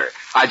reporter.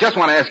 I just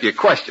want to ask you a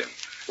question.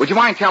 Would you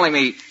mind telling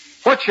me,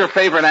 what's your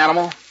favorite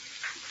animal?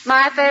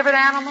 My favorite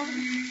animal?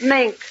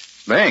 Mink.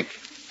 Mink?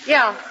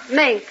 Yeah,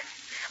 mink.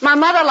 My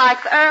mother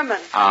likes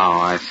ermine. Oh,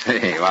 I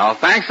see. Well,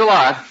 thanks a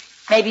lot.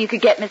 Maybe you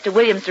could get Mr.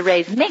 Williams to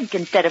raise mink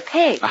instead of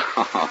pig. No,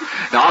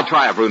 I'll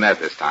try a brunette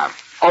this time.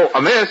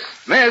 Oh, miss.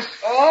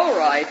 All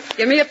right.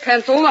 Give me a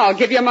pencil and I'll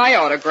give you my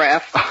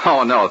autograph.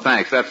 Oh, no,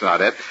 thanks. That's not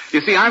it.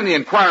 You see, I'm the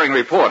inquiring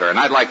reporter, and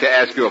I'd like to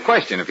ask you a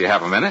question if you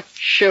have a minute.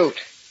 Shoot.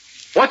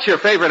 What's your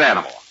favorite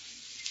animal?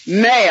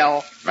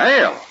 Male.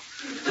 Male?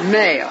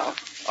 Male.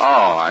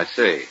 Oh, I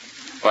see.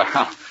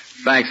 Well,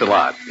 thanks a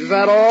lot. Is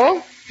that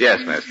all?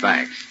 Yes, miss,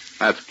 thanks.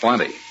 That's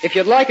plenty. If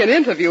you'd like an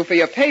interview for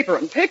your paper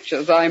and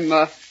pictures, I'm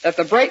at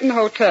the Brayton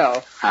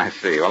Hotel. I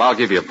see. Well, I'll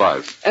give you a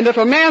buzz. And if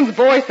a man's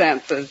voice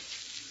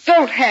answers,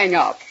 don't hang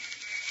up.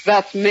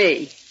 That's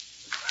me.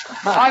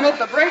 I'm at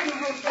the Brayton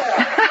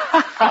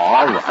Hotel.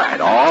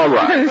 All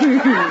right.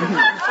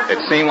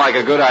 It seemed like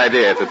a good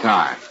idea at the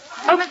time.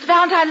 Oh, Mr.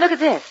 Valentine, look at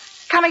this.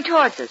 Coming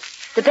towards us.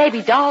 The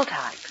baby doll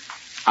type.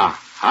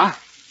 Huh?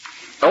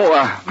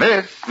 Oh,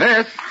 miss.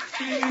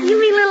 You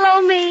mean little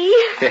old me?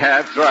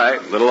 Yeah, that's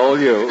right. Little old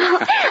you.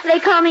 They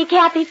call me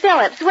Kathy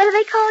Phillips. What do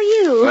they call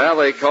you? Well,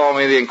 they call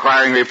me the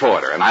inquiring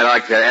reporter, and I'd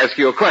like to ask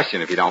you a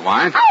question if you don't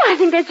mind. Oh, I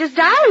think that's just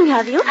darling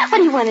of you. What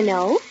do you want to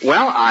know?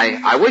 Well,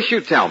 I wish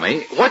you'd tell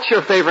me, what's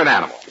your favorite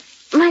animal?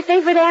 My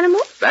favorite animal?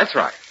 That's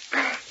right.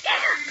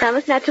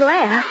 Promise not to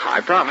laugh.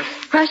 I promise.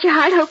 Cross your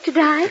heart, hope to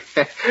die.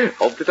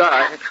 Hope to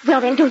die.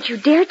 Well, then, don't you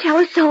dare tell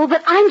a soul,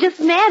 but I'm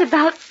just mad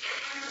about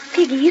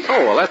piggies.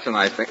 Oh, well, that's a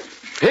nice thing.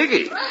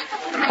 Piggies.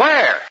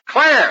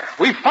 Claire,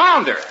 we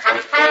found her.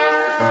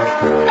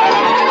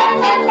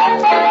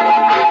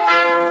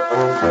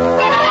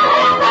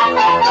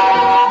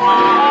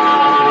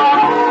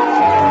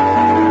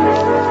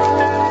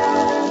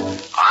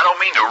 I don't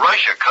mean to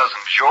rush you, Cousin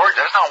George.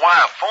 That's not why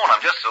I phoned.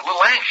 I'm just a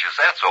little anxious,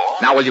 that's all.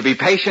 Now, will you be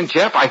patient,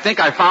 Jeff? I think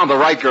I found the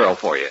right girl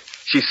for you.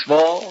 She's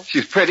small,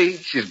 she's pretty,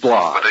 she's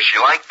blonde. But does she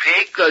like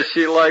pigs? Does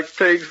she like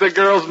pigs? The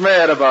girl's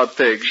mad about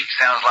pigs. She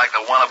sounds like the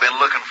one I've been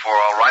looking for,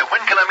 all right.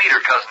 When can I meet her,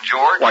 Cousin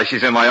George? Why,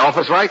 she's in my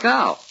office right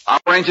now. I'll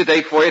arrange a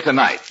date for you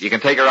tonight. You can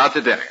take her out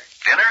to dinner.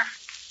 Dinner?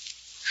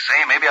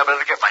 Say, maybe I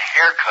better get my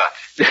hair cut.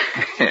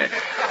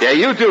 Yeah,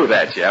 you do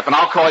that, Jeff, and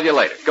I'll call you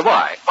later.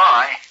 Goodbye.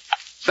 Bye.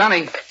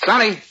 Sonny.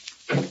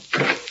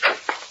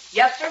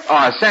 Yes,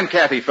 sir? Send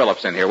Kathy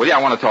Phillips in here, will you?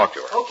 I want to talk to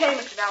her. Okay,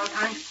 Mr.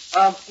 Valentine.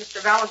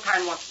 Mr.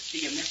 Valentine wants to see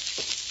you,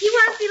 miss. You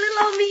want to see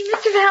little old me,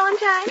 Mr.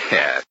 Valentine?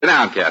 Yeah, sit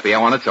down, Kathy. I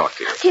want to talk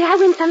to you. Did I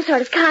win some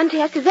sort of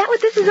contest? Is that what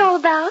this is all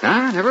about?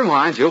 Never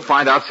mind. You'll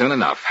find out soon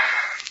enough.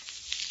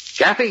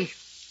 Kathy,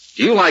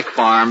 do you like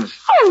farms?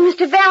 Oh,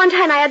 Mr.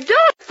 Valentine, I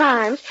adore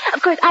farms.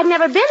 Of course, I've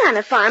never been on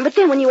a farm, but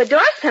then when you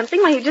adore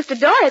something, well, you just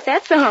adore it,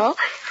 that's all.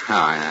 Oh,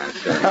 yeah,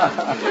 sure.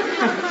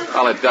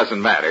 Well, it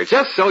doesn't matter.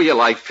 Just so you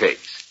like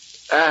pigs.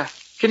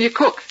 Can you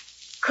cook?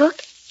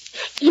 Cook?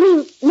 You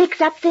mean mix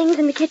up things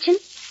in the kitchen?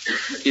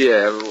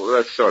 Yeah, well,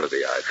 that's sort of the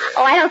idea.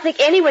 Oh, I don't think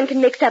anyone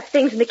can mix up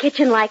things in the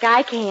kitchen like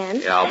I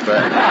can. Yeah, I'll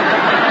bet.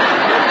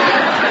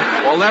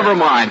 Well, never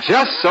mind.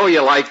 Just so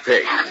you like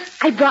pigs.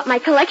 I brought my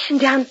collection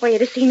down for you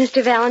to see,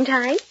 Mr.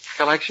 Valentine.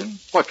 Collection?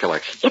 What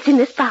collection? It's in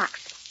this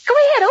box. Go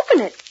ahead,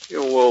 open it. Yeah,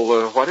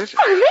 well, what is it?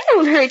 Oh, they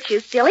don't hurt you,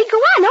 silly. Go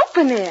on,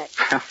 open it.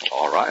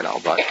 All right,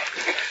 I'll buy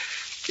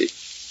it.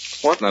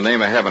 What in the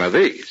name of heaven are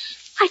these?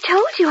 I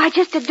told you, I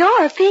just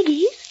adore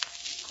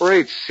piggies.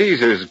 Great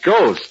Caesar's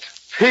ghost.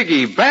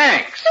 Piggy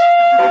Banks.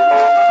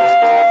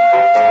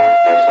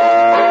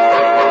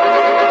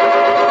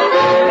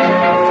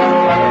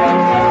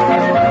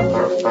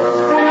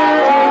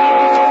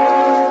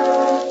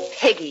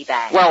 Piggy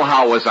Banks. Well,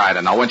 how was I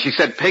to know? When she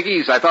said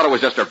piggies, I thought it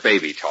was just her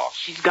baby talk.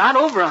 She's got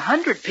over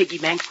 100 piggy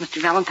banks,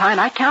 Mr. Valentine.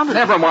 I counted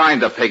Never them.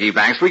 mind the piggy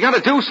banks. We got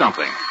to do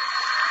something.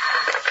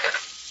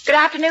 Good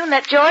afternoon.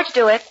 Let George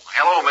do it.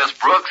 Hello, Miss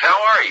Brooks. How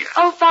are you?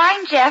 Oh,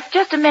 fine, Jeff.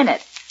 Just a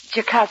minute. It's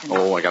your cousin.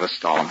 Oh, I got to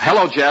stall him.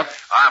 Hello,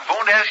 Jeff. I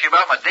phoned to ask you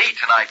about my date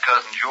tonight,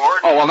 Cousin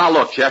George. Oh, well, now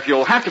look, Jeff,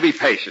 you'll have to be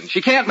patient.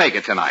 She can't make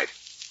it tonight.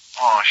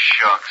 Oh,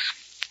 shucks.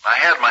 I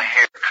had my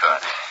hair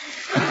cut.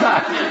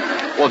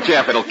 Well,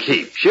 Jeff, it'll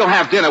keep. She'll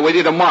have dinner with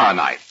you tomorrow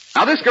night.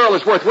 Now, this girl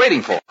is worth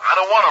waiting for. I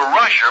don't want to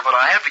rush her, but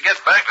I have to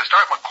get back to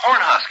start my corn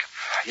husking.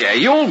 Yeah,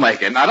 you'll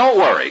make it. Now, don't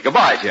worry.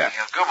 Goodbye, Jeff.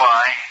 Yeah,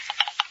 goodbye.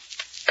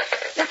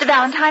 Mr.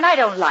 Valentine, I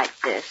don't like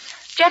this.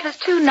 Jeff is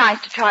too nice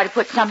to try to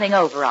put something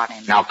over on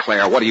him. Now,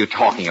 Claire, what are you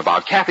talking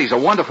about? Kathy's a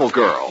wonderful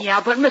girl.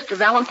 Yeah, but Mr.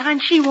 Valentine,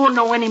 she won't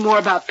know any more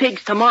about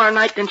pigs tomorrow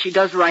night than she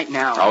does right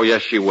now. Oh,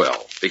 yes, she will.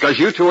 Because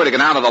you two are to go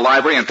down to the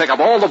library and pick up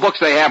all the books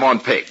they have on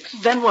pigs.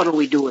 Then what'll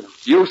we do with them?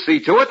 You see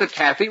to it that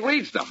Kathy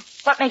reads them.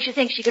 What makes you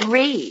think she can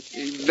read?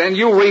 Then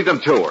you read them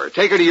to her.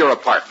 Take her to your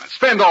apartment.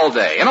 Spend all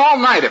day and all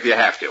night if you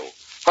have to.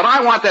 But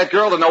I want that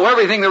girl to know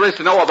everything there is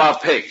to know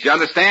about pigs. You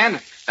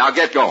understand? Now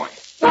get going.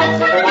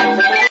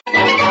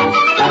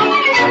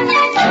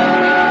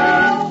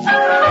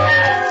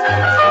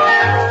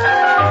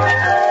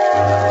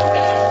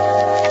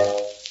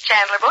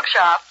 Chandler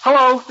Bookshop.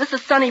 Hello, this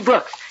is Sonny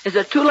Brooks. Is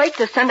it too late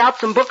to send out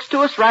some books to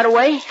us right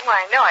away?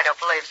 Why, no, I don't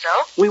believe so.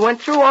 We went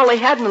through all they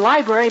had in the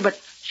library, but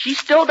she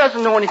still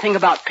doesn't know anything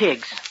about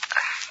pigs.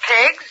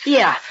 pigs?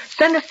 Yeah.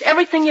 Send us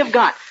everything you've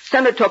got.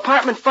 Send it to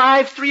apartment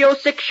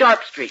 5306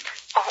 Sharp Street.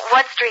 Oh,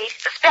 what street?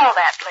 Spell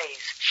that, please.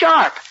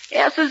 Sharp.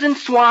 S is in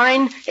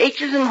swine,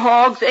 H is in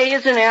hogs, A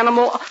is in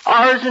animal,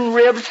 R is in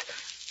ribs,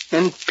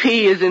 and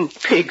P is in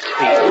pig's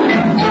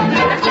feet.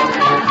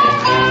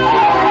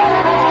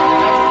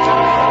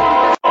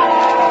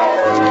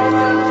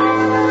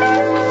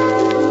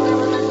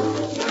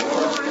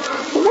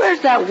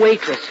 That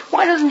waitress.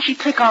 Why doesn't she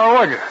take our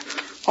order?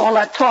 All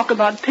that talk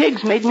about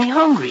pigs made me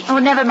hungry. Oh,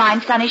 never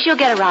mind, Sonny. She'll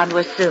get around to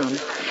us soon.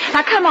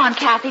 Now, come on,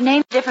 Kathy.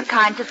 Name different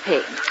kinds of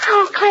pigs.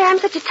 Oh, Claire, I'm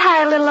such a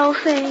tired little old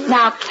thing.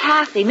 Now,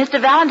 Kathy, Mr.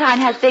 Valentine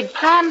has big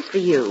plans for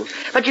you,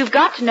 but you've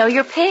got to know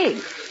your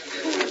pigs.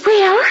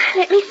 Well,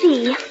 let me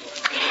see.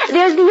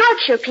 There's the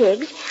Yorkshire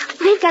pigs.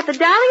 They've got the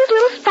darlingest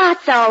little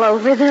spots all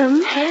over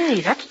them.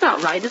 Hey, that's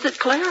not right, is it,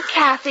 Claire?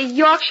 Kathy,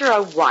 Yorkshire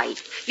are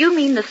white. You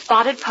mean the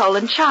spotted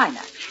Poland China.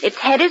 Its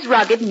head is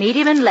rugged,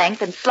 medium in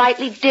length, and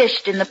slightly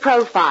dished in the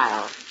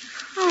profile.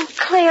 Oh,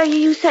 Claire, you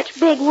use such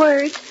big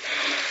words.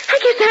 I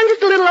guess I'm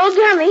just a little old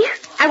dummy.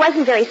 I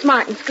wasn't very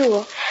smart in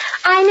school.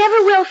 I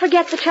never will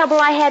forget the trouble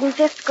I had in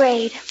 5th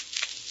grade.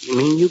 You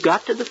mean you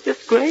got to the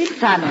 5th grade?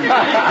 Sonny.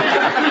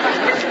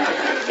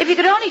 If you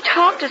could only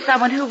talk to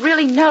someone who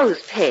really knows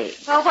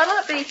pigs. Well, what'll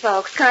it be,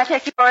 folks? Can I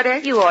take your order?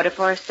 You order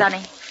for us,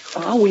 Sonny.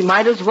 Well, we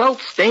might as well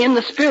stay in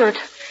the spirit.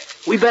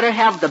 We better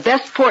have the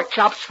best pork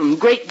chops from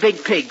Great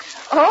Big Pigs.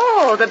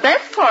 Oh, the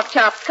best pork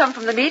chops come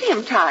from the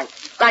medium type,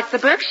 like the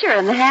Berkshire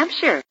and the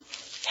Hampshire.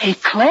 Hey,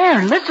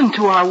 Claire, listen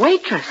to our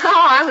waitress.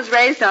 Oh, I was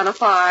raised on a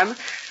farm.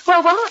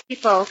 Well, what'll it be,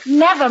 folks?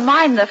 Never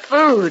mind the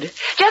food.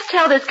 Just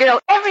tell this girl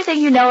everything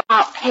you know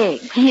about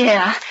pigs.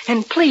 Yeah,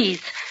 and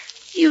please,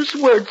 use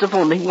words of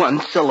only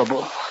one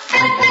syllable.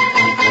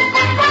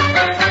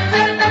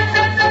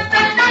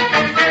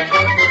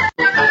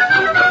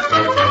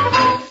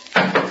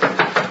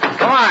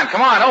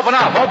 Come on, open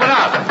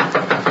up.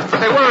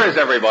 Say, where is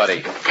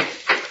everybody?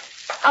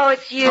 Oh,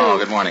 it's you. Oh,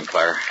 good morning,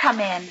 Claire. Come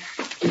in.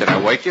 Did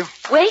I wake you?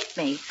 Wake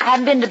me. I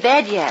haven't been to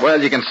bed yet.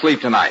 Well, you can sleep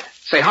tonight.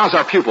 Say, how's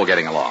our pupil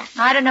getting along?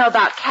 I don't know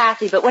about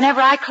Kathy, but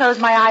whenever I close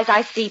my eyes,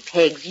 I see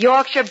pigs.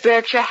 Yorkshire,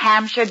 Berkshire,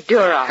 Hampshire,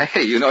 Durham.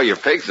 Hey, you know your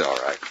pigs all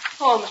right.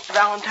 Oh, Mr.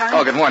 Valentine.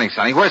 Oh, good morning,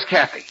 Sonny. Where's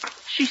Kathy?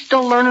 She's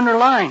still learning her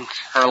lines.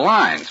 Her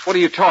lines? What are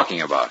you talking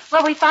about?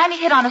 Well, we finally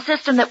hit on a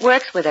system that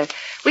works with her.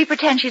 We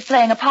pretend she's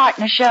playing a part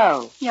in a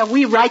show. Yeah,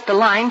 we write the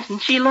lines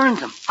and she learns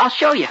them. I'll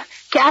show you.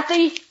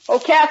 Kathy? Oh,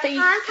 Kathy.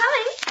 I'm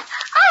coming.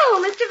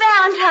 Oh, Mr.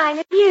 Valentine,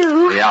 it's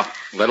you. Yep,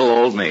 little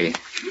old me.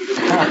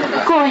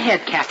 Go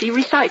ahead, Kathy.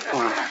 Recite for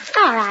him.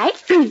 All right.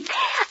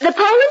 The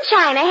Poland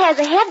China has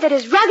a head that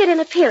is rugged in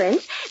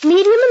appearance,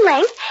 medium in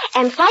length,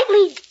 and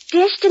slightly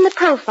dished in the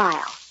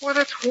profile. Well,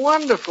 that's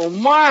wonderful,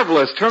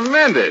 marvelous,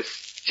 tremendous.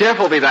 Jeff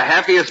will be the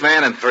happiest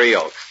man in Three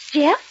Oaks.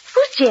 Jeff?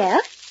 Who's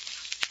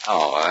Jeff?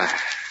 Oh,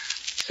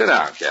 sit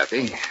down,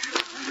 Kathy.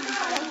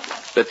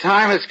 The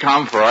time has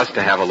come for us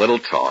to have a little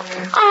talk.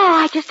 Oh,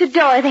 I just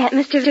adore that,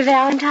 Mr.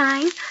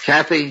 Valentine.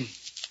 Kathy,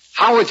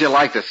 how would you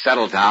like to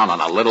settle down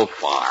on a little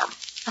farm?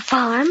 A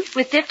farm?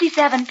 With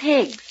 57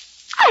 pigs.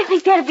 I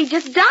think that'd be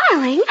just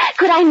darling.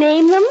 Could I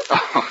name them?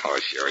 Oh,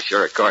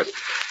 sure, of course.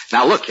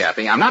 Now, look,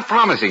 Kathy, I'm not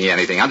promising you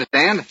anything,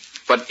 understand?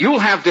 But you'll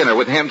have dinner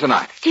with him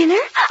tonight. Dinner?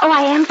 Oh,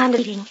 I am fond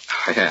of eating.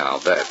 Yeah, I'll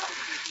bet.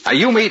 Now,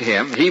 you meet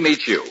him, he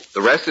meets you.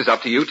 The rest is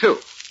up to you, too.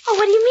 Oh,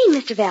 what do you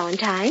mean, Mr.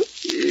 Valentine?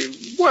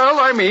 Well,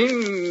 I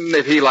mean,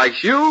 if he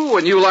likes you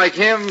and you like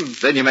him,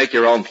 then you make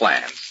your own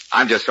plans.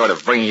 I'm just sort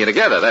of bringing you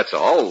together, that's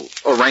all.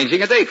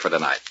 Arranging a date for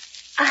tonight.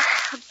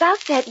 About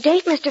that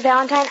date, Mr.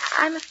 Valentine,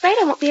 I'm afraid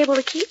I won't be able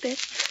to keep it.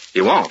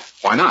 You won't?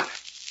 Why not?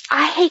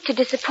 I hate to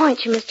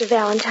disappoint you, Mr.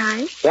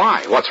 Valentine.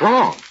 Why? What's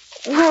wrong?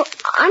 Well,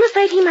 I'm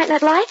afraid he might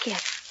not like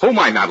it. Who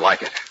might not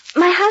like it?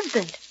 My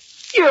husband.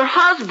 Your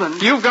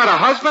husband? You've got a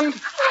husband?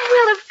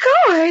 Well, of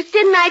course.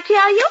 Didn't I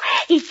tell you?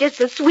 He's just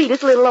the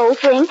sweetest little old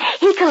thing.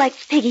 He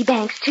collects piggy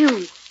banks,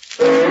 too.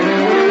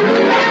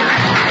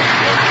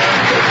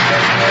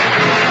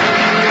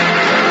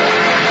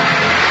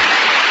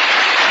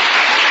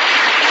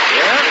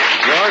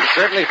 George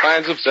certainly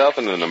finds himself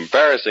in an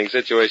embarrassing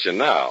situation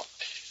now.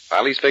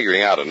 While he's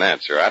figuring out an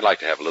answer, I'd like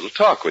to have a little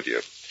talk with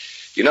you.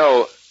 You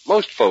know,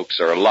 most folks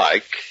are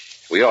alike.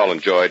 We all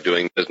enjoy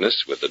doing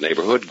business with the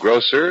neighborhood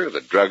grocer, the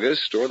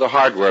druggist, or the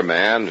hardware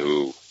man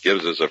who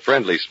gives us a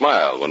friendly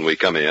smile when we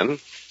come in.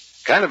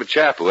 Kind of a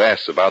chap who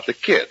asks about the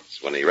kids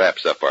when he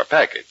wraps up our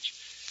package.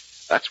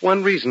 That's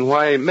one reason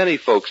why many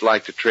folks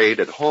like to trade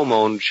at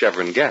home-owned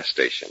Chevron gas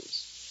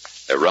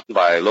stations. They're run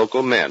by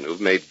local men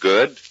who've made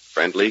good,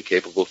 friendly,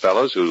 capable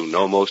fellows who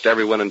know most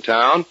everyone in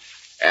town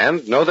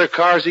and know their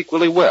cars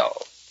equally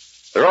well.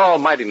 They're all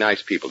mighty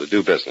nice people to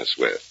do business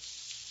with.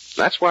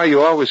 That's why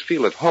you always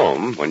feel at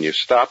home when you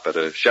stop at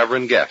a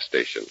Chevron gas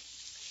station.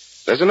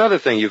 There's another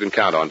thing you can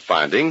count on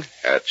finding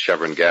at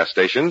Chevron gas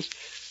stations.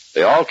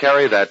 They all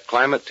carry that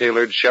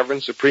climate-tailored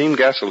Chevron Supreme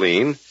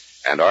gasoline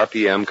and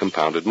RPM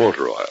compounded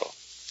motor oil.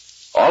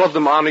 All of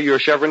them honor your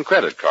Chevron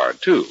credit card,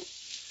 too.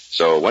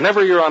 So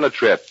whenever you're on a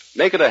trip,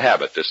 make it a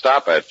habit to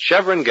stop at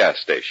Chevron gas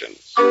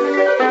stations.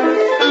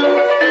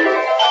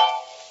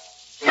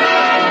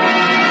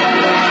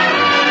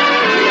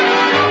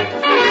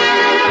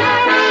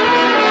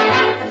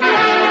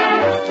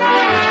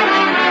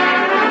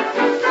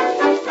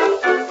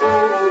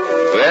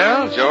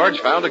 George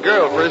found a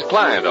girl for his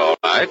client, all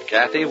right.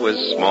 Kathy was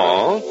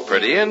small,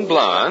 pretty, and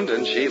blonde,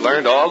 and she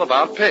learned all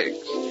about pigs.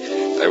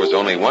 There was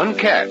only one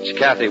catch.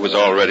 Kathy was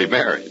already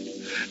married.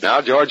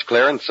 Now George,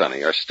 Claire, and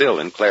Sonny are still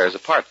in Claire's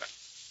apartment.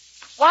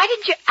 Why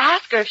didn't you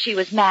ask her if she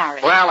was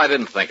married? Well, I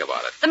didn't think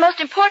about it. The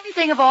most important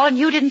thing of all, and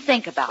you didn't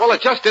think about Well, it.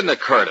 it just didn't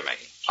occur to me.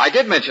 I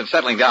did mention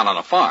settling down on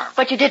a farm.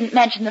 But you didn't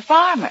mention the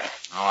farmer.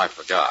 Oh, I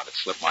forgot. It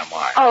slipped my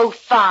mind. Oh,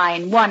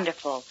 fine.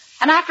 Wonderful.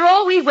 And after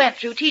all we went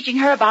through teaching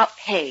her about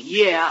pigs.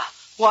 Yeah.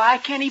 Well, I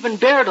can't even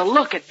bear to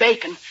look at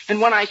bacon.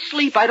 And when I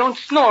sleep, I don't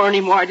snore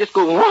anymore. I just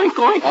go oink,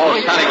 oink, Oh,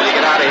 oink. Sonny, will you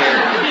get out of here?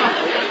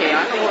 Okay,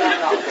 I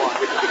know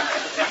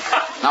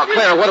what Now,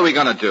 Claire, what are we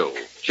going to do?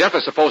 Jeff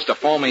is supposed to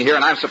phone me here,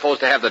 and I'm supposed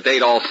to have the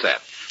date all set.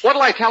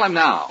 What'll I tell him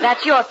now?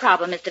 That's your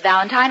problem, Mr.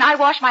 Valentine. I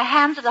wash my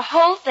hands of the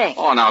whole thing.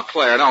 Oh, now,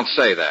 Claire, don't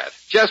say that.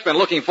 Jeff's been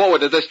looking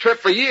forward to this trip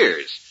for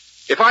years.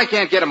 If I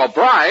can't get him a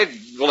bride,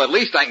 well, at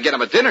least I can get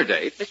him a dinner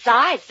date.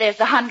 Besides, there's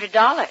the $100.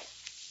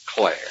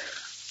 Claire,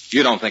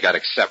 you don't think I'd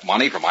accept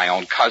money from my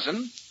own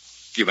cousin?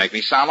 You make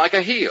me sound like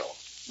a heel.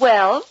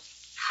 Well?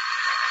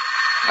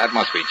 That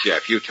must be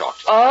Jeff. You talk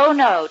to him. Oh,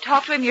 no.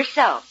 Talk to him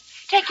yourself.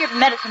 Take your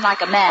medicine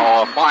like a man.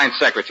 Oh, fine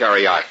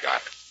secretary I've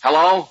got.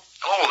 Hello?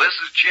 Hello, this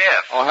is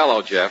Jeff. Oh,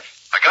 hello, Jeff.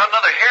 I got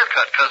another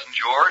haircut, Cousin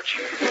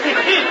George.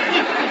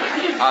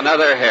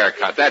 Another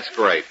haircut. That's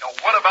great. Now,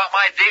 what about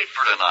my date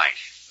for tonight?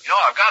 You know,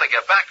 I've got to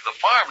get back to the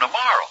farm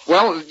tomorrow.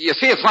 Well, you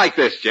see, it's like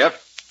this, Jeff.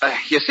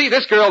 You see,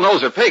 this girl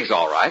knows her pigs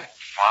all right.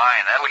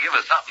 Fine, that'll give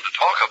us something to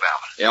talk about.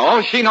 You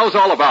know, she knows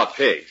all about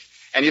pigs.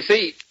 And you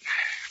see,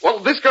 well,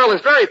 this girl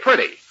is very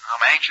pretty.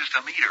 I'm anxious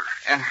to meet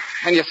her.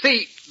 And you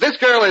see, this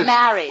girl is...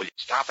 Married. Will you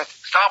stop it?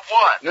 Stop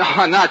what?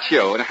 No, not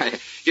you.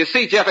 You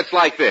see, Jeff, it's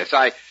like this.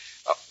 Oh,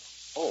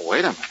 wait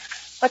a minute.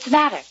 What's the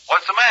matter?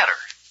 What's the matter?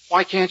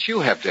 Why can't you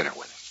have dinner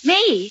with him?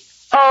 Me?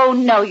 Oh,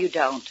 no, you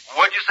don't.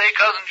 What'd you say,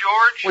 Cousin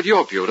George? Well,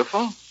 you're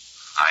beautiful.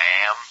 I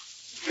am.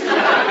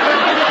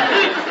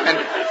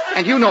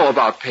 And you know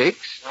about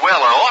pigs. Well,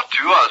 I ought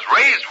to. I was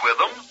raised with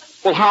them.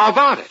 Well, how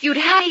about it? You'd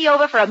have me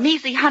over for a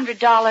measly $100.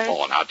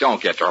 Oh, now,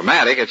 don't get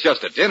dramatic. It's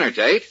just a dinner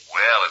date.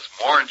 Well, it's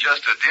more than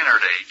just a dinner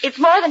date. It's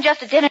more than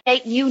just a dinner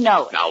date, and you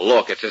know it. Now,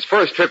 look, it's his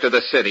first trip to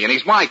the city, and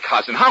he's my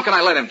cousin. How can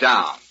I let him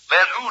down?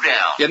 Let who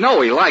down? You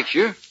know he likes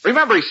you.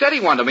 Remember, he said he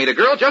wanted to meet a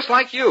girl just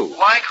like you.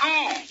 Like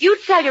who? You'd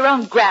sell your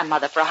own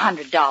grandmother for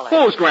 $100.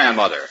 Whose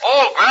grandmother?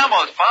 Oh,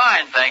 Grandma's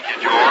fine, thank you,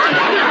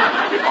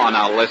 George. Oh,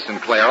 now listen,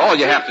 Claire. All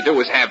you have to do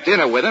is have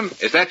dinner with him.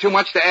 Is that too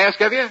much to ask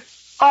of you?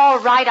 All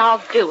right,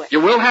 I'll do it.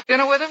 You will have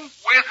dinner with him?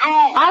 With who?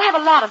 I'll have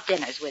a lot of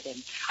dinners with him.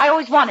 I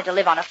always wanted to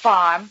live on a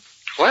farm.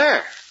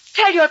 Claire.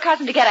 Tell your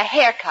cousin to get a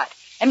haircut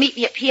and meet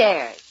me at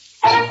Pierre's.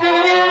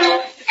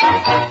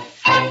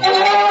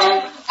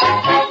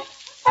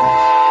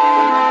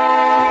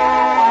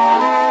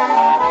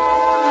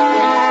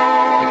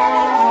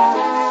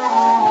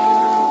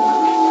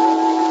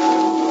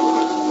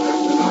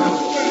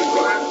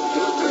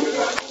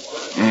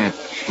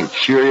 It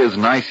sure is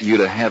nice of you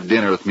to have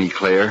dinner with me,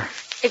 Claire.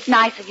 It's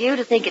nice of you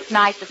to think it's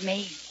nice of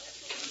me.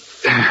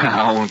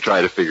 I won't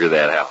try to figure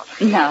that out.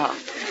 No.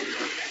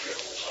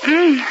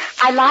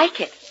 I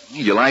like it.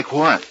 You like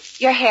what?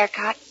 Your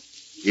haircut.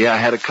 Yeah, I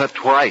had it cut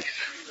twice.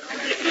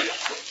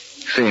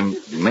 Say,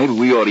 maybe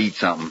we ought to eat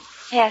something.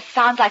 Yes,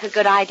 sounds like a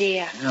good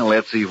idea. Now,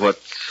 let's see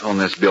what's on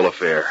this bill of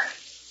fare.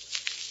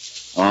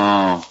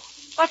 Oh,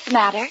 What's the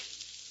matter?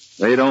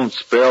 they don't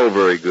spell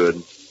very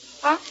good.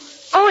 Huh?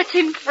 Oh, it's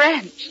in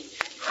French.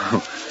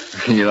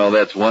 You know,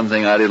 that's one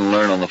thing I didn't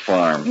learn on the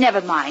farm. Never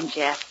mind,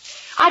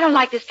 Jeff. I don't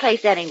like this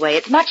place anyway.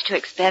 It's much too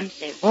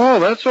expensive. Oh,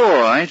 that's all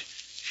right.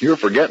 You're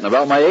forgetting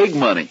about my egg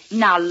money.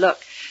 Now, look.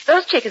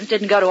 Those chickens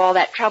didn't go to all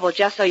that trouble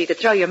just so you could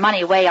throw your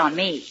money away on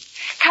me.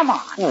 Come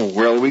on. Oh,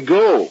 where'll we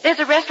go? There's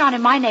a restaurant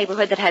in my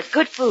neighborhood that has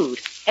good food.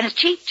 And it's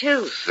cheap,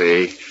 too.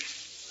 See,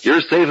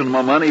 you're saving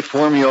my money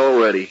for me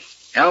already.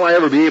 How'll I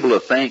ever be able to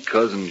thank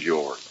Cousin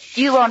George?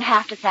 You won't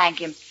have to thank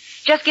him.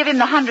 Just give him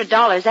the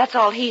 $100. That's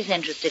all he's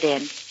interested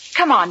in.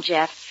 Come on,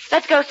 Jeff.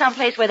 Let's go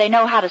someplace where they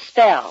know how to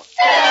spell.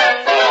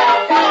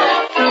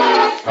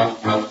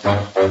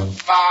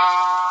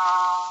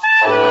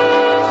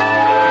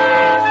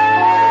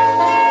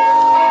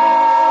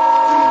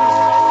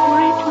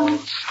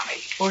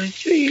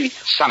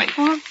 Sonny.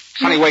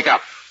 Sonny, wake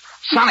up.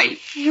 Sonny.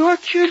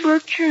 Yorkshire,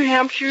 Berkshire,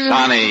 Hampshire,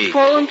 Sonny.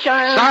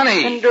 Florentine,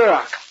 Sonny. and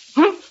Duroc.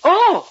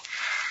 Oh,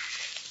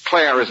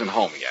 Claire isn't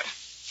home yet.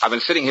 I've been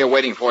sitting here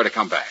waiting for her to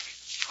come back.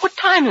 what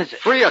time is it?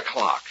 3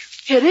 o'clock.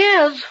 It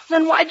is?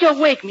 Then why'd you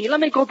wake me? Let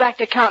me go back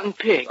to counting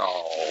pigs.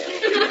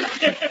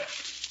 Oh.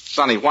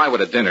 Sonny, why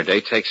would a dinner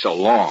date take so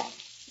long?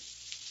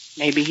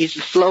 Maybe he's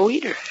a slow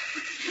eater.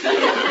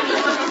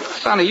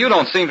 Sonny, you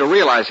don't seem to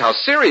realize how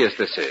serious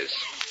this is.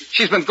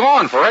 She's been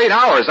gone for 8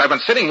 hours. I've been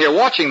sitting here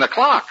watching the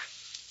clock.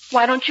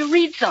 Why don't you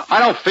read something? I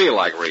don't feel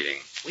like reading.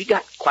 We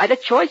got quite a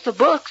choice of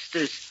books.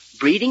 There's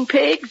breeding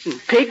pigs and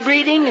pig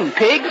breeding and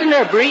pigs and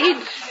their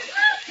breeds.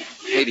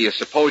 Hey, do you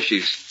suppose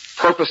she's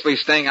purposely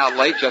staying out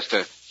late just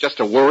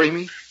to worry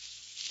me?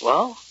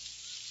 Well,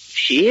 if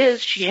she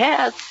is, she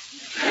has.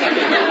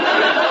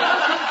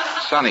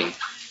 Sonny,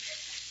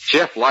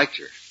 Jeff liked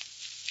her.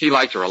 He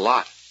liked her a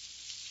lot.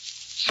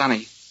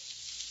 Sonny,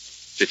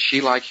 did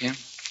she like him?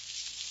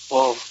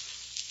 Well,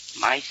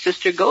 my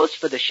sister goes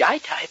for the shy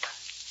type.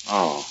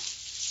 Oh.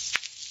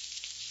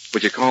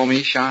 Would you call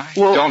me shy?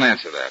 Well- Don't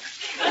answer that.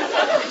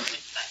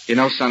 You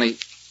know, Sonny,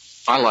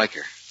 I like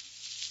her.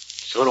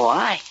 So do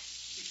I.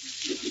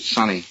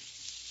 Sonny,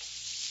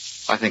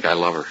 I think I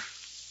love her.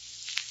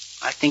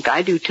 I think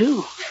I do,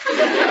 too.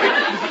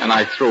 And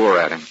I threw her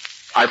at him.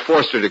 I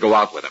forced her to go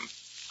out with him.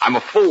 I'm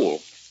a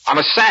fool. I'm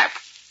a sap.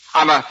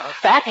 I'm a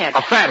fathead.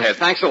 A fathead.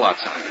 Thanks a lot,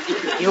 Sonny.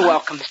 You're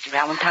welcome, Mr.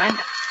 Valentine.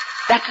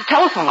 That's the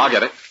telephone. I'll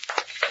get it.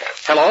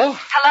 Hello?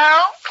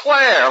 Hello?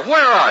 Claire,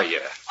 where are you?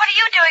 What are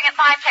you doing at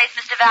my place,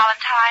 Mr.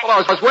 Valentine?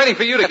 Well, I was waiting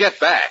for you to get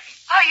back.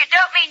 Oh, you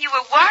don't mean you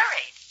were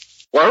worried.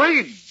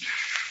 Worried?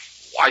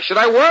 Why should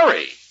I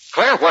worry?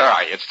 Claire, where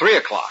are you? It's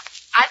 3:00.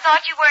 I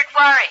thought you weren't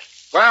worried.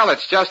 Well,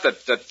 it's just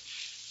that,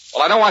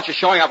 well, I don't want you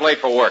showing up late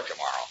for work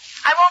tomorrow.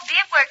 I won't be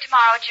at work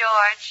tomorrow,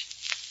 George.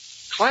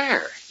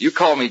 Claire, you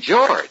call me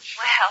George.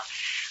 Well,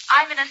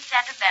 I'm in a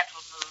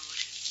sentimental mood.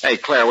 Hey,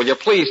 Claire, will you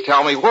please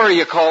tell me, where are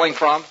you calling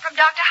from? From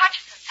Dr.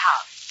 Hutchison's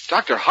house.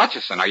 Dr.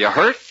 Hutchison, are you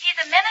hurt? He's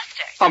a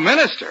minister. A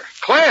minister?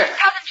 Claire!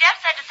 Cousin Jeff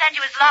said to send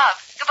you his love.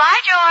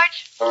 Goodbye,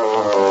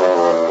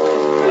 George.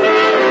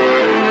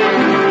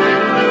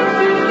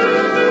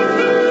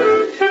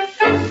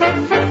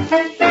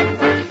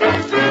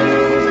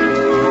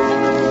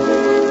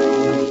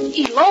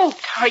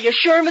 Eloped. Are you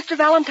sure, Mr.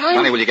 Valentine?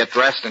 Sonny, will you get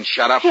dressed and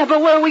shut up? Yeah,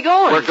 but where are we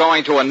going? We're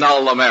going to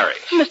annul the marriage.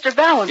 Mr.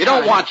 Valentine. You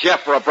don't want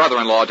Jeff for a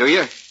brother-in-law, do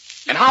you?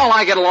 And how'll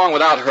I get along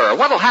without her?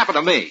 What'll happen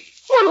to me?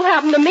 What'll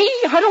happen to me?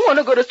 I don't want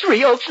to go to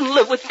Three Oaks and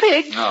live with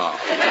pigs. No.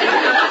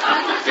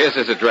 Here's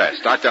his address,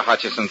 Dr.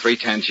 Hutchison,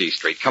 310 G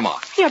Street. Come on.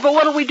 Yeah, but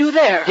what'll we do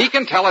there? He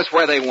can tell us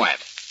where they went.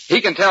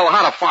 He can tell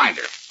how to find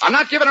her. I'm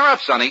not giving her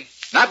up, Sonny.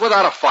 Not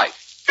without a fight.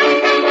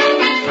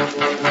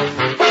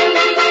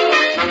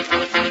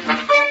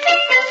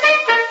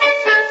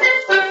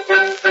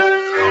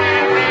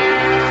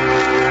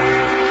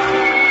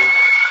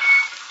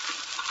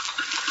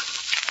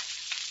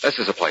 This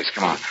is a place.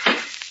 Come on.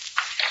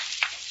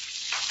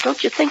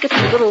 Don't you think it's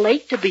a little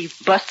late to be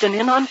busting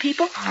in on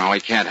people? No, we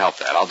can't help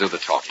that. I'll do the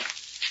talking.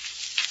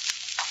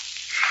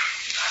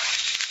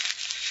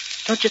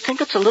 Don't you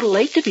think it's a little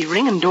late to be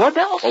ringing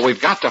doorbells? Well,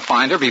 we've got to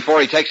find her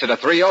before he takes her to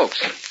Three Oaks.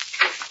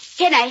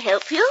 Can I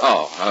help you?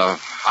 Oh,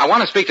 I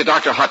want to speak to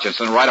Dr.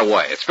 Hutchinson right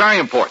away. It's very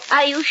important.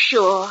 Are you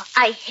sure?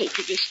 I hate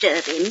to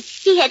disturb him.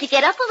 He had to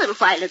get up a little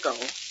while ago.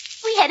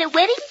 We had a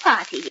wedding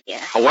party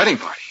here. A wedding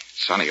party?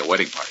 Sonny, a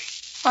wedding party.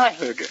 I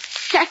heard her.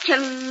 Such a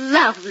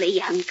lovely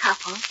young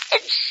couple.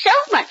 And so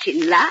much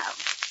in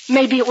love.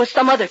 Maybe it was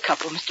some other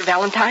couple, Mr.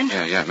 Valentine.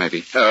 Yeah,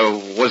 maybe.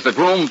 Was the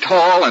groom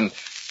tall and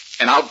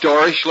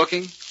outdoorish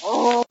looking?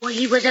 Oh,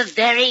 he was a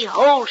very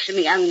wholesome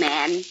young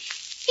man.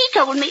 He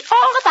told me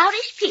all about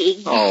his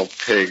pigs. Oh,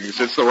 pigs.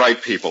 It's the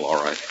right people,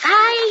 all right.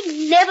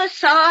 I never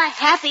saw a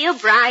happier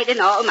bride in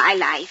all my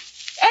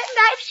life. And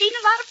I've seen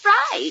a lot of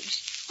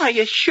brides. Are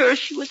you sure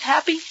she was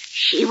happy?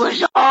 She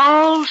was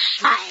all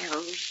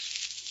smiles.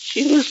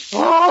 She was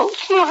all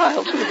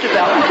smiles, Mr.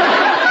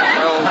 Valentine.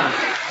 Well,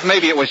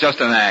 maybe it was just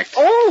an act.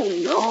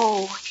 Oh,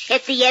 no.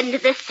 At the end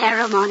of the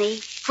ceremony,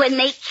 when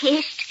they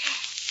kissed,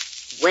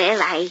 well,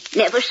 I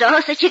never saw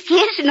such a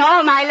kiss in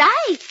all my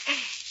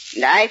life.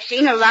 And I've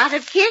seen a lot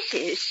of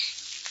kisses.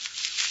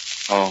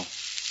 Oh.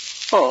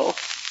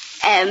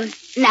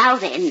 Now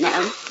then,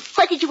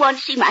 what did you want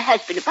to see my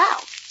husband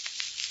about?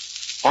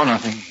 Oh,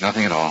 nothing.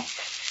 Nothing at all.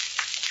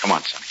 Come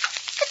on, Sonny.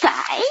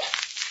 Goodbye.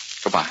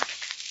 Goodbye.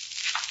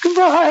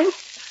 Goodbye.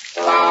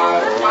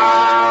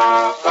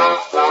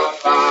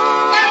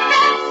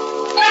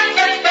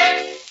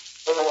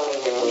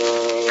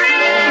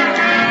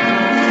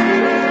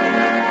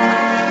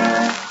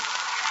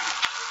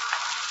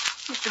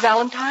 Mr.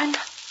 Valentine?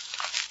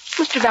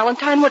 Mr.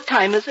 Valentine, what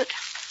time is it?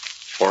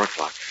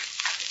 4:00.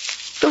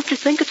 Don't you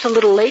think it's a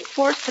little late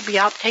for us to be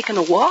out taking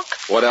a walk?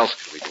 What else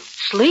could we do?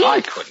 Sleep?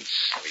 I couldn't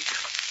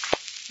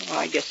sleep. Oh,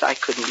 I guess I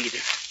couldn't either.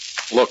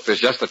 Look,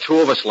 there's just the two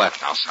of us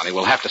left now, Sonny.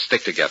 We'll have to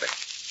stick together.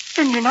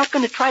 And you're not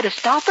going to try to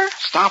stop her?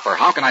 Stop her?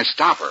 How can I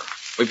stop her?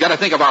 We've got to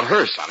think about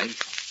her, Sonny.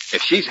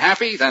 If she's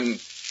happy, then,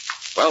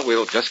 well,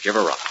 we'll just give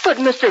her up. But,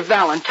 Mr.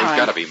 Valentine... We've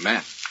got to be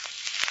men.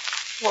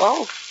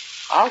 Well,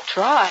 I'll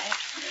try.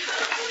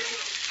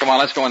 Come on,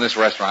 let's go in this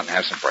restaurant and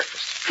have some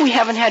breakfast. We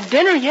haven't had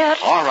dinner yet.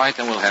 All right,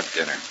 then we'll have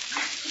dinner.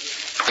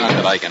 Not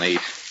that I can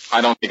eat.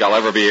 I don't think I'll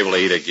ever be able to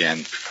eat again.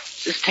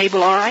 Is this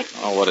table all right?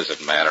 Oh, what does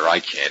it matter? I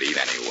can't eat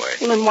anyway.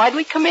 Well, then why'd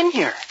we come in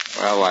here?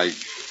 Well, I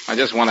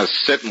just want to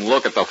sit and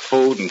look at the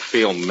food and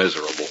feel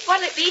miserable.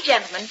 What'll it be,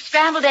 gentlemen?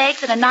 Scrambled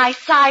eggs and a nice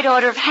side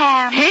order of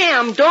ham.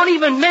 Ham? Don't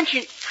even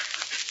mention...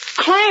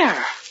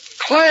 Claire!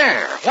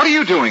 Claire, what are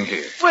you doing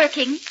here?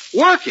 Working.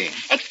 Working?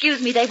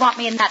 Excuse me, they want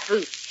me in that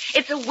booth.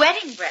 It's a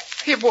wedding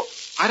breakfast. Here, well,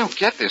 I don't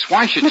get this.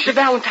 Why should Mr.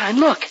 Valentine,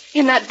 look.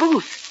 In that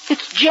booth.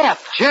 It's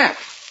Jeff.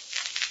 Jeff?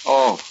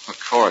 Oh, of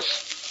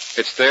course.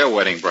 It's their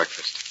wedding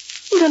breakfast.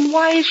 Then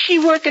why is she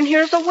working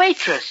here as a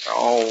waitress?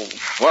 Oh,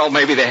 well,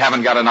 maybe they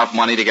haven't got enough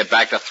money to get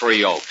back to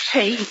Three Oaks.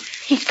 Hey,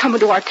 he's coming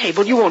to our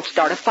table. You won't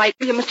start a fight,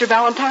 will you, Mr.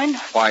 Valentine?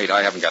 Fight?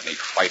 I haven't got any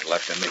fight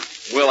left in me.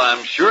 Well,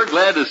 I'm sure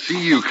glad to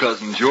see you,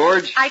 Cousin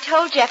George. I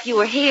told Jeff you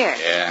were here.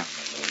 Yeah.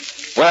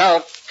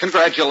 Well,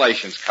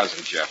 congratulations,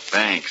 Cousin Jeff.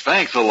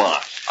 Thanks a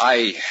lot.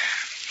 I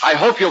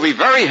hope you'll be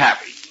very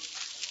happy.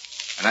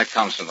 And that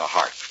comes from the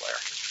heart,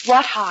 Claire.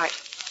 What heart?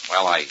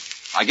 Well, I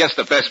guess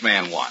the best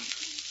man won.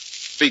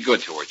 Be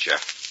good to her,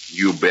 Jeff.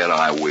 You bet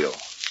I will.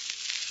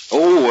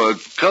 Oh,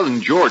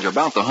 Cousin George,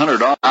 about the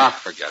 $100.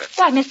 Forget it.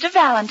 Why, Mr.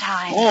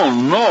 Valentine. Oh,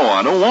 no,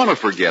 I don't want to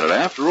forget it.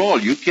 After all,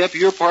 you kept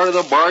your part of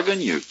the bargain.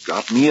 You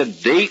got me a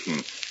date,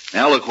 and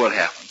now look what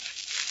happened.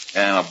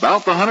 And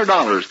about the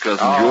 $100,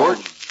 Cousin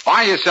George.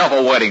 Buy yourself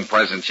a wedding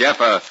present,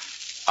 Jeff. A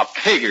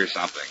pig or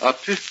something. A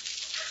pig?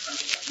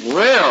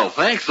 Well,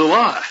 thanks a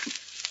lot.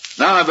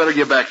 Now I better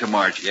get back to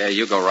Margie. Yeah,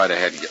 you go right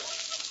ahead and get...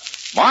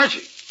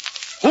 Margie?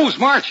 Who's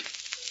Margie?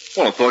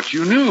 Well, I thought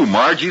you knew.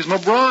 Margie's my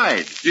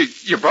bride.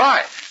 Your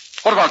bride?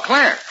 What about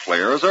Claire?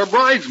 Claire is our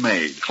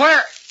bridesmaid.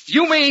 Claire?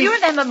 You mean... You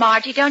remember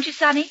Margie, don't you,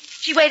 Sonny?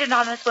 She waited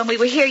on us when we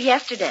were here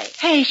yesterday.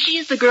 Hey,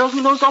 she's the girl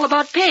who knows all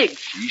about pigs.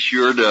 She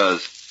sure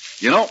does.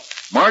 You know,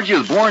 Margie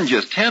was born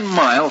just 10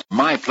 miles from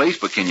my place,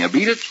 but can you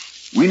beat it?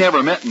 We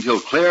never met until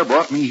Claire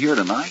brought me here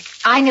tonight.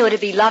 I knew it'd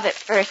be love at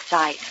first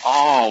sight.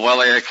 Oh,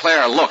 well,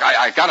 Claire, look,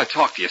 I got to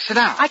talk to you. Sit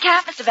down. I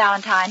can't, Mr.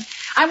 Valentine.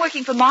 I'm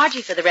working for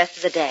Margie for the rest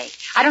of the day.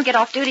 I don't get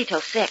off duty till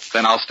 6.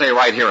 Then I'll stay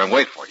right here and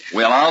wait for you.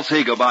 Well, I'll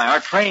say goodbye. Our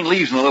train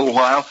leaves in a little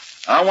while.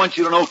 I want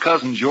you to know,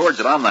 Cousin George,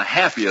 that I'm the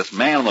happiest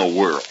man in the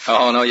world.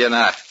 Oh, no, you're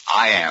not.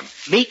 I am.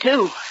 Me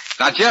too.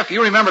 Now, Jeff,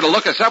 you remember to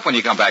look us up when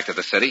you come back to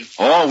the city.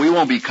 Oh, we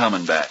won't be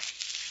coming back.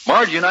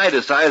 Margie and I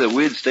decided that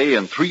we'd stay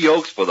in Three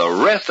Oaks for the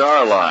rest of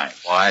our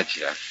lives. Why,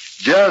 Jeff?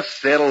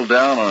 Just settle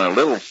down on a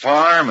little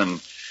farm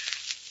and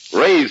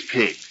raise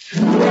pigs.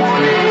 We'll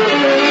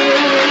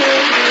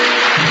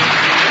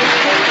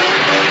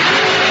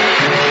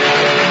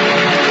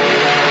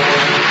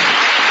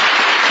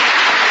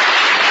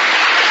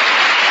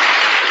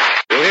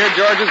hear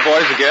George's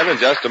voice again in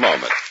just a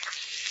moment.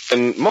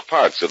 In most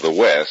parts of the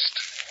West,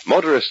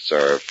 motorists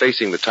are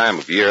facing the time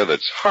of year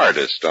that's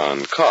hardest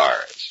on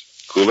cars.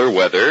 Cooler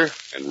weather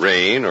and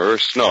rain or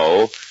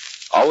snow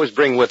always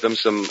bring with them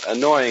some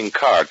annoying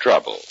car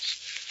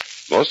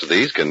troubles. Most of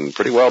these can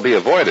pretty well be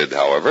avoided,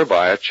 however,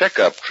 by a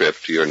checkup trip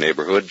to your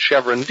neighborhood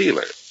Chevron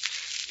dealer.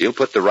 He'll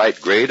put the right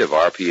grade of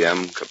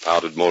RPM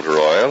compounded motor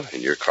oil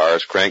in your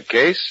car's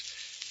crankcase,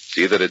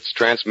 see that its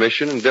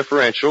transmission and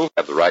differential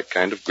have the right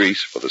kind of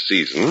grease for the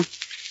season,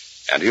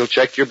 and he'll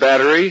check your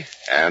battery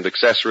and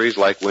accessories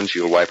like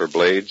windshield wiper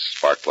blades,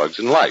 spark plugs,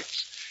 and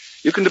lights.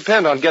 You can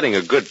depend on getting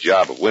a good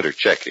job of winter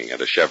checking at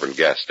a Chevron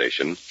gas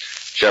station.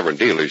 Chevron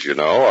dealers, you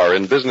know, are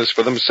in business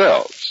for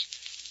themselves.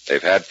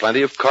 They've had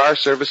plenty of car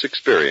service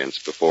experience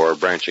before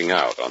branching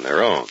out on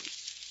their own.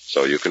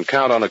 So you can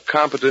count on a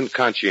competent,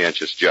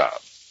 conscientious job.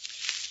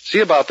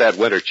 See about that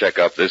winter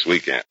checkup this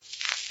weekend.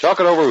 Talk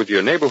it over with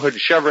your neighborhood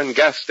Chevron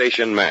gas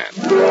station man.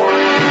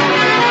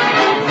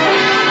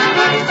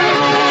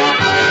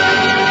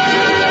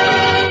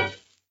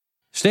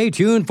 Stay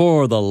tuned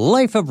for The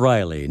Life of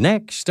Riley,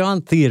 next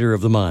on Theater of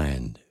the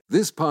Mind.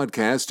 This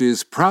podcast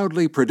is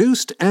proudly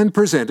produced and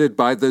presented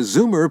by the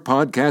Zoomer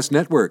Podcast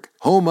Network,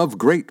 home of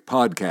great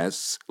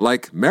podcasts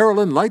like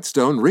Marilyn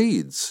Lightstone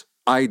Reads,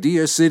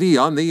 Idea City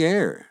on the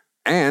Air,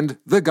 and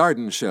The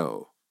Garden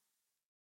Show.